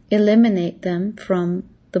 gently eliminate them from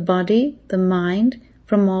the body, the mind,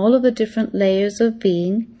 from all of the different layers of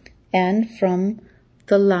being, and from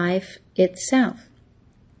the life itself.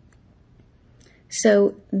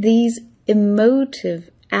 So these emotive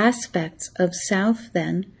aspects of self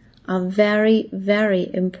then are very,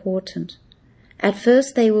 very important. At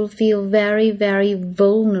first they will feel very, very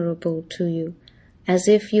vulnerable to you, as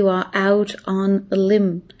if you are out on a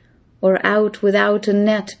limb or out without a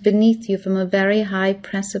net beneath you from a very high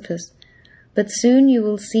precipice. But soon you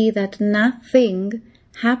will see that nothing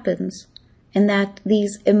happens, and that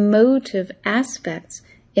these emotive aspects,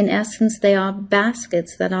 in essence, they are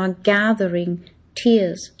baskets that are gathering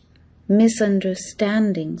tears,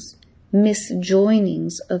 misunderstandings,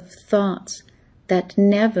 misjoinings of thoughts that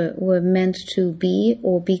never were meant to be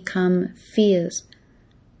or become fears.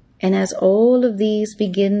 And as all of these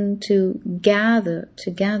begin to gather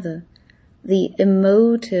together, the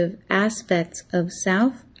emotive aspects of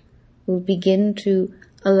self will begin to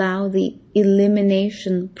allow the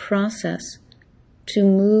elimination process to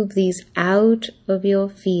move these out of your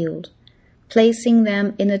field, placing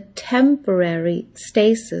them in a temporary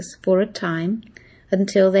stasis for a time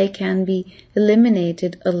until they can be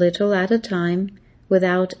eliminated a little at a time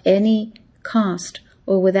without any cost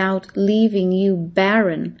or without leaving you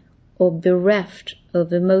barren or bereft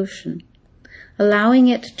of emotion. Allowing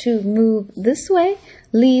it to move this way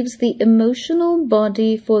leaves the emotional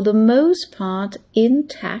body for the most part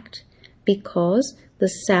intact, because the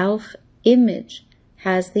self-image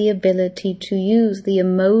has the ability to use the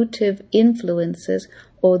emotive influences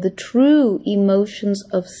or the true emotions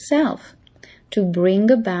of self to bring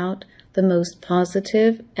about the most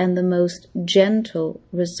positive and the most gentle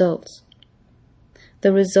results.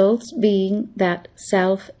 The results being that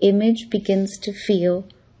self-image begins to feel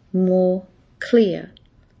more clear,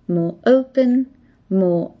 more open,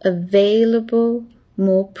 more available,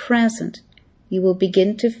 more present. You will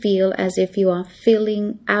begin to feel as if you are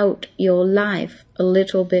filling out your life a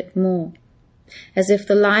little bit more, as if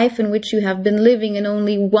the life in which you have been living in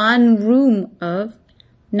only one room of,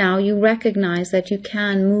 now you recognize that you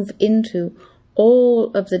can move into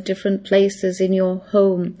all of the different places in your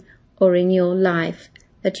home or in your life,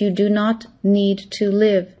 that you do not need to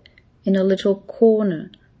live in a little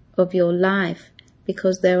corner of your life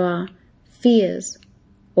because there are fears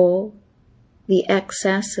or the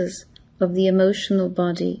excesses of the emotional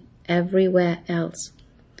body everywhere else.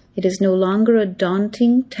 It is no longer a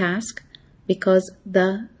daunting task, because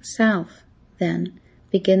the self then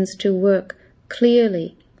begins to work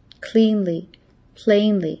clearly, cleanly,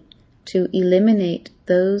 plainly to eliminate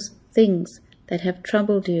those things that have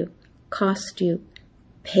troubled you, cost you,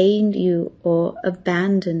 pained you, or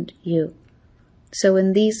abandoned you. So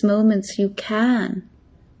in these moments you can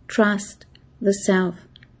trust the self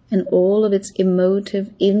and all of its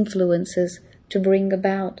emotive influences to bring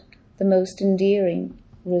about the most endearing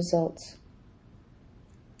results.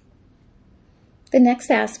 The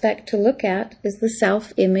next aspect to look at is the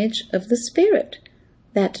self-image of the spirit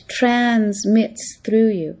that transmits through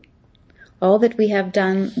you. All that we have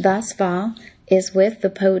done thus far is with the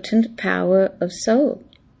potent power of soul.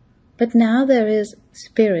 But now there is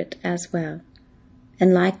spirit as well.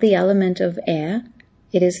 And like the element of air,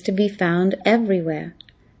 it is to be found everywhere,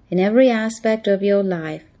 in every aspect of your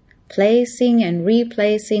life, placing and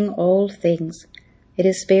replacing all things. It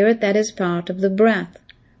is spirit that is part of the breath.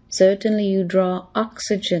 Certainly you draw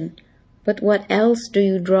oxygen, but what else do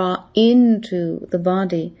you draw into the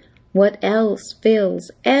body? What else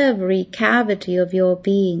fills every cavity of your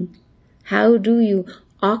being? How do you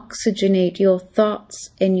oxygenate your thoughts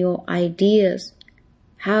and your ideas?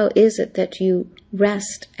 How is it that you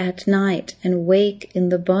rest at night and wake in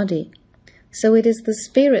the body? So it is the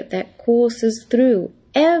spirit that courses through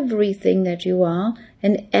everything that you are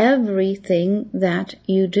and everything that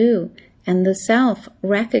you do, and the self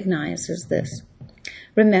recognizes this.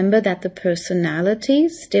 Remember that the personality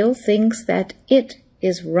still thinks that it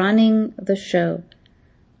is running the show,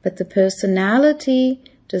 but the personality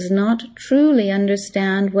does not truly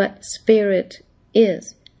understand what spirit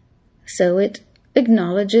is. So it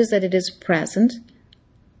acknowledges that it is present,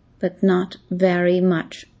 but not very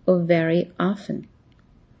much or very often.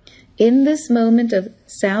 In this moment of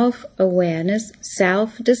self-awareness,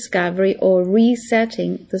 self-discovery, or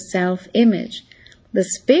resetting the self-image, the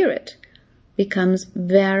spirit becomes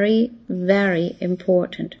very, very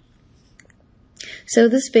important. So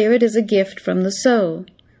the spirit is a gift from the soul.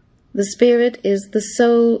 The spirit is the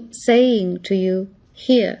soul saying to you,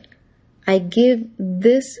 here, I give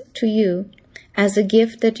this to you as a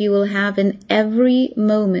gift that you will have in every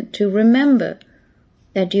moment to remember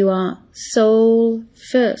that you are soul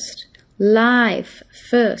first, life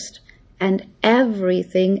first, and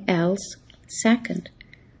everything else second.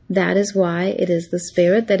 That is why it is the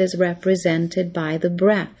spirit that is represented by the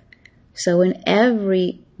breath. So in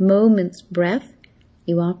every moment's breath,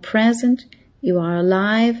 you are present, you are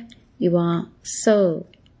alive, you are soul.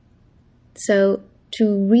 So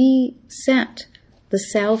to reset the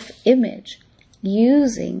self-image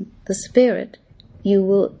using the spirit, you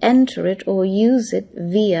will enter it or use it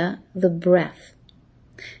via the breath.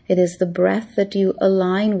 It is the breath that you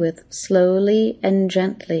align with slowly and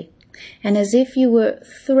gently, and as if you were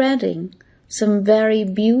threading some very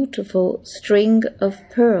beautiful string of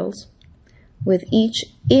pearls. With each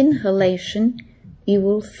inhalation, you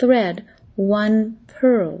will thread one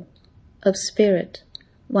pearl of spirit,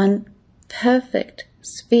 one perfect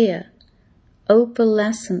sphere,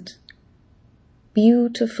 opalescent,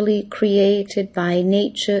 beautifully created by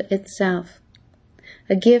nature itself,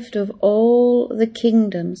 a gift of all the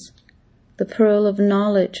kingdoms, the pearl of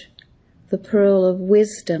knowledge, the pearl of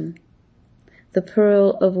wisdom, the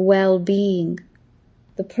pearl of well-being,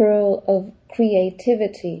 the pearl of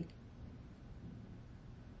creativity,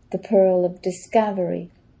 the pearl of discovery,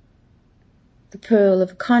 the pearl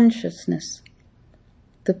of consciousness,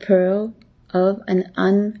 the pearl of an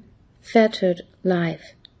unfettered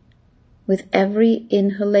life. With every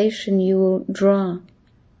inhalation you will draw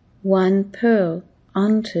one pearl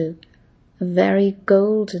onto a very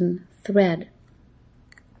golden thread.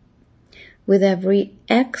 With every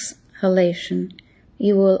exhalation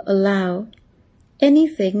you will allow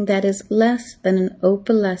anything that is less than an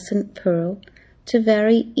opalescent pearl to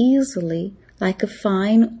very easily, like a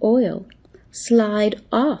fine oil, slide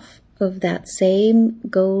off of that same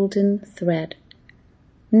golden thread.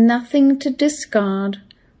 Nothing to discard,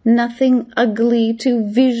 nothing ugly to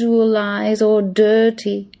visualize or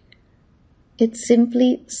dirty. It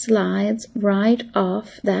simply slides right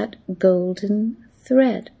off that golden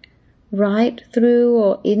thread, right through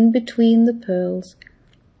or in between the pearls.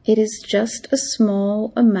 It is just a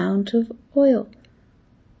small amount of oil.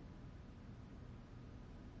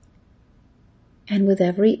 And with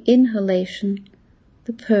every inhalation,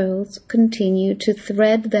 the pearls continue to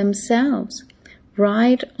thread themselves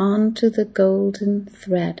right onto the golden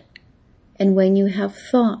thread. And when you have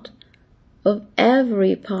thought of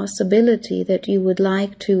every possibility that you would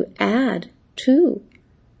like to add to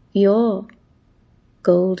your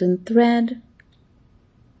golden thread,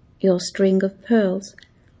 your string of pearls,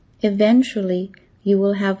 eventually you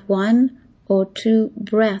will have one or two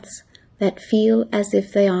breaths that feel as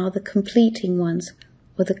if they are the completing ones,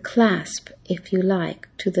 or the clasp, if you like,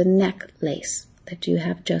 to the necklace that you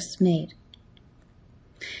have just made.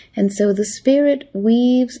 And so the spirit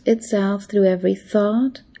weaves itself through every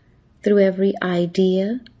thought, through every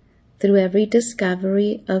idea, through every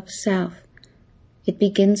discovery of self. It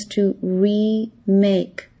begins to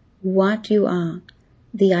remake what you are,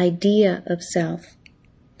 the idea of self.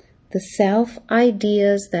 The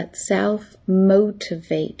self-ideas that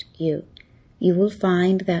self-motivate you. You will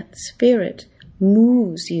find that spirit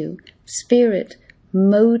moves you, spirit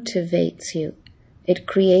motivates you. It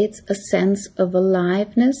creates a sense of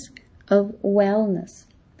aliveness, of wellness.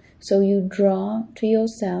 So you draw to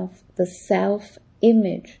yourself the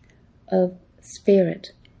self-image of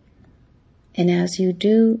spirit. And as you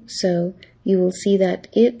do so, you will see that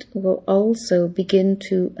it will also begin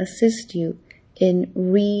to assist you in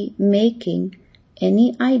remaking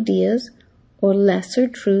any ideas or lesser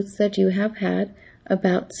truths that you have had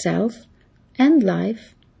about self and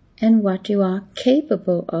life and what you are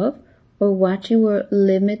capable of or what you were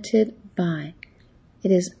limited by.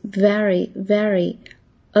 It is very, very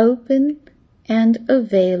open and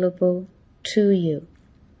available to you.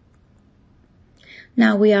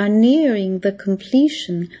 Now we are nearing the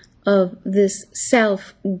completion of this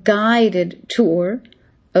self-guided tour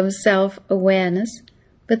of self-awareness,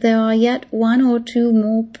 but there are yet one or two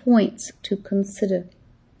more points to consider.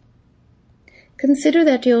 Consider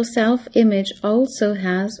that your self-image also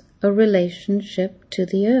has a relationship to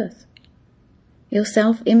the earth. Your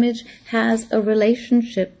self-image has a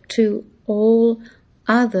relationship to all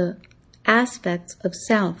other aspects of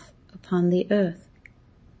self upon the earth.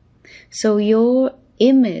 So your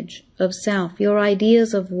image of self, your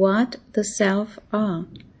ideas of what the self are,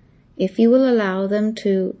 if you will allow them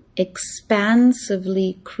to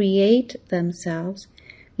expansively create themselves,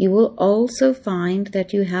 you will also find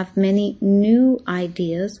that you have many new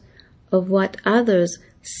ideas of what others'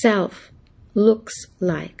 self looks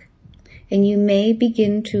like. And you may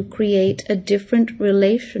begin to create a different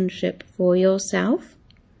relationship for yourself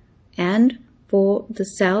and for the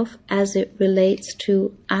self as it relates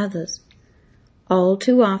to others. All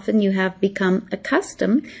too often you have become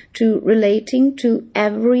accustomed to relating to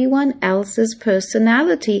everyone else's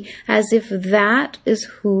personality as if that is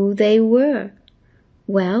who they were.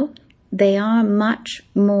 Well, they are much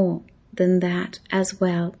more than that as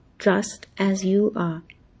well, just as you are.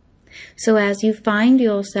 So as you find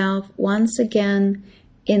yourself once again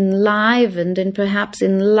enlivened and perhaps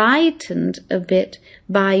enlightened a bit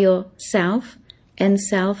by yourself and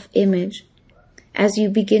self-image, as you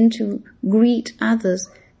begin to greet others,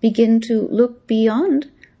 begin to look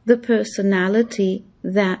beyond the personality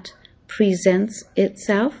that presents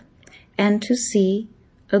itself and to see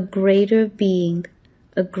a greater being,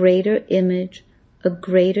 a greater image, a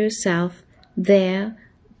greater self there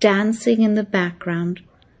dancing in the background,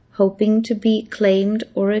 hoping to be claimed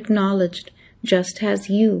or acknowledged just as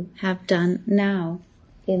you have done now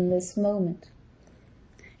in this moment.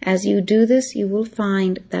 As you do this, you will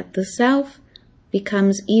find that the self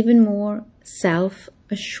becomes even more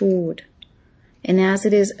self-assured. And as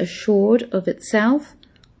it is assured of itself,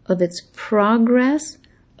 of its progress,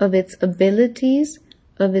 of its abilities,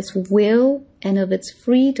 of its will, and of its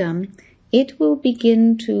freedom, it will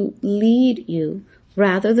begin to lead you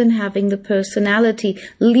rather than having the personality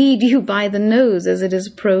lead you by the nose as it is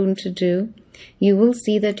prone to do. You will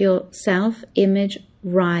see that your self-image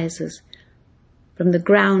rises. From the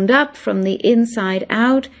ground up, from the inside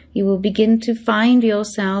out, you will begin to find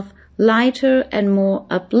yourself lighter and more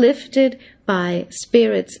uplifted by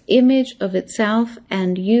Spirit's image of itself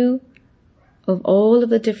and you, of all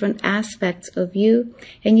of the different aspects of you,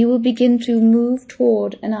 and you will begin to move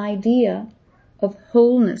toward an idea of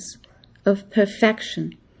wholeness, of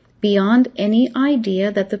perfection, beyond any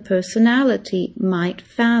idea that the personality might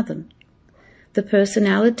fathom. The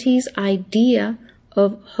personality's idea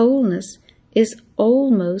of wholeness is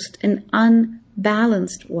almost an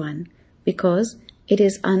unbalanced one, because it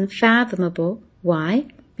is unfathomable. Why?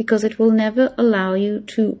 Because it will never allow you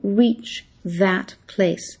to reach that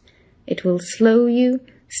place. It will slow you,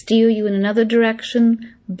 steer you in another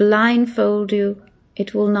direction, blindfold you.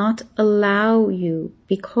 It will not allow you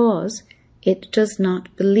because it does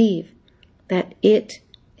not believe that it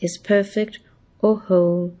is perfect or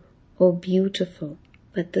whole or beautiful.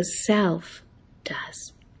 But the self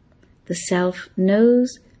does. The self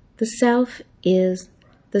knows, the self is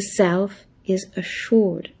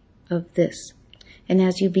assured of this. And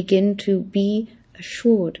as you begin to be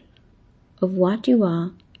assured of what you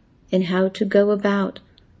are and how to go about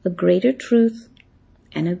a greater truth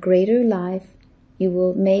and a greater life, you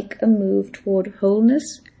will make a move toward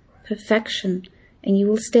wholeness, perfection, and you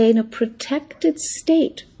will stay in a protected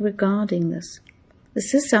state regarding this.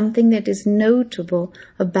 This is something that is notable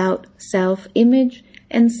about self-image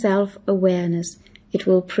and self-awareness. It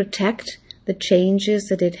will protect the changes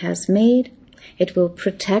that it has made. It will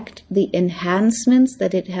protect the enhancements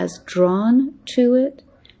that it has drawn to it.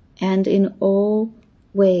 And in all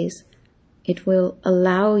ways, it will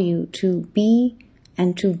allow you to be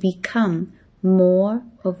and to become more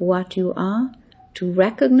of what you are, to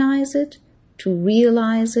recognize it, to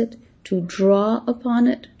realize it, to draw upon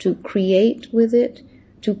it, to create with it,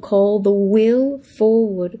 to call the will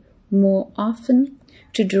forward more often,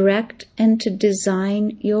 to direct and to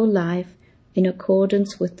design your life in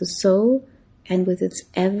accordance with the soul and with its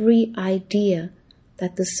every idea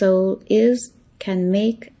that the soul is, can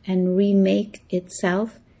make and remake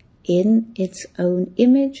itself in its own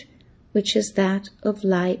image, which is that of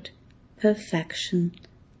light, perfection,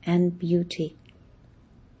 and beauty.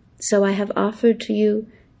 So I have offered to you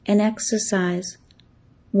an exercise,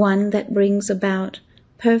 one that brings about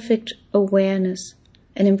perfect awareness,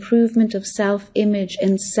 an improvement of self-image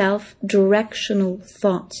and self-directional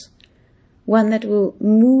thoughts, one that will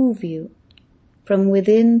move you from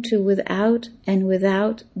within to without and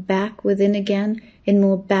without back within again in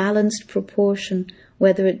more balanced proportion,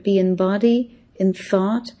 whether it be in body, in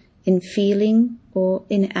thought, in feeling, or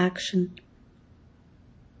in action.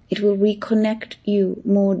 It will reconnect you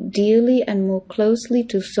more dearly and more closely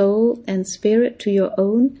to soul and spirit, to your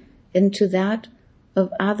own and to that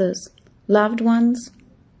of others, loved ones,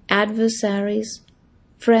 adversaries,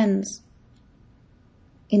 friends.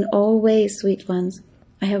 In all ways, sweet ones,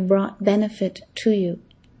 I have brought benefit to you.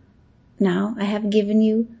 Now I have given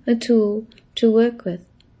you a tool to work with.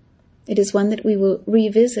 It is one that we will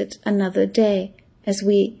revisit another day as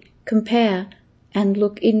we compare and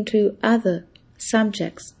look into other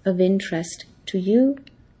subjects of interest to you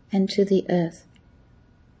and to the earth.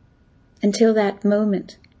 Until that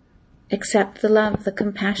moment, accept the love, the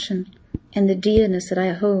compassion, and the dearness that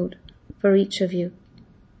I hold for each of you.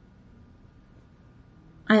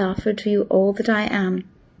 I offer to you all that I am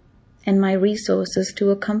and my resources to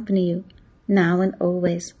accompany you now and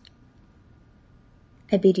always.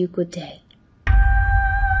 I bid you good day.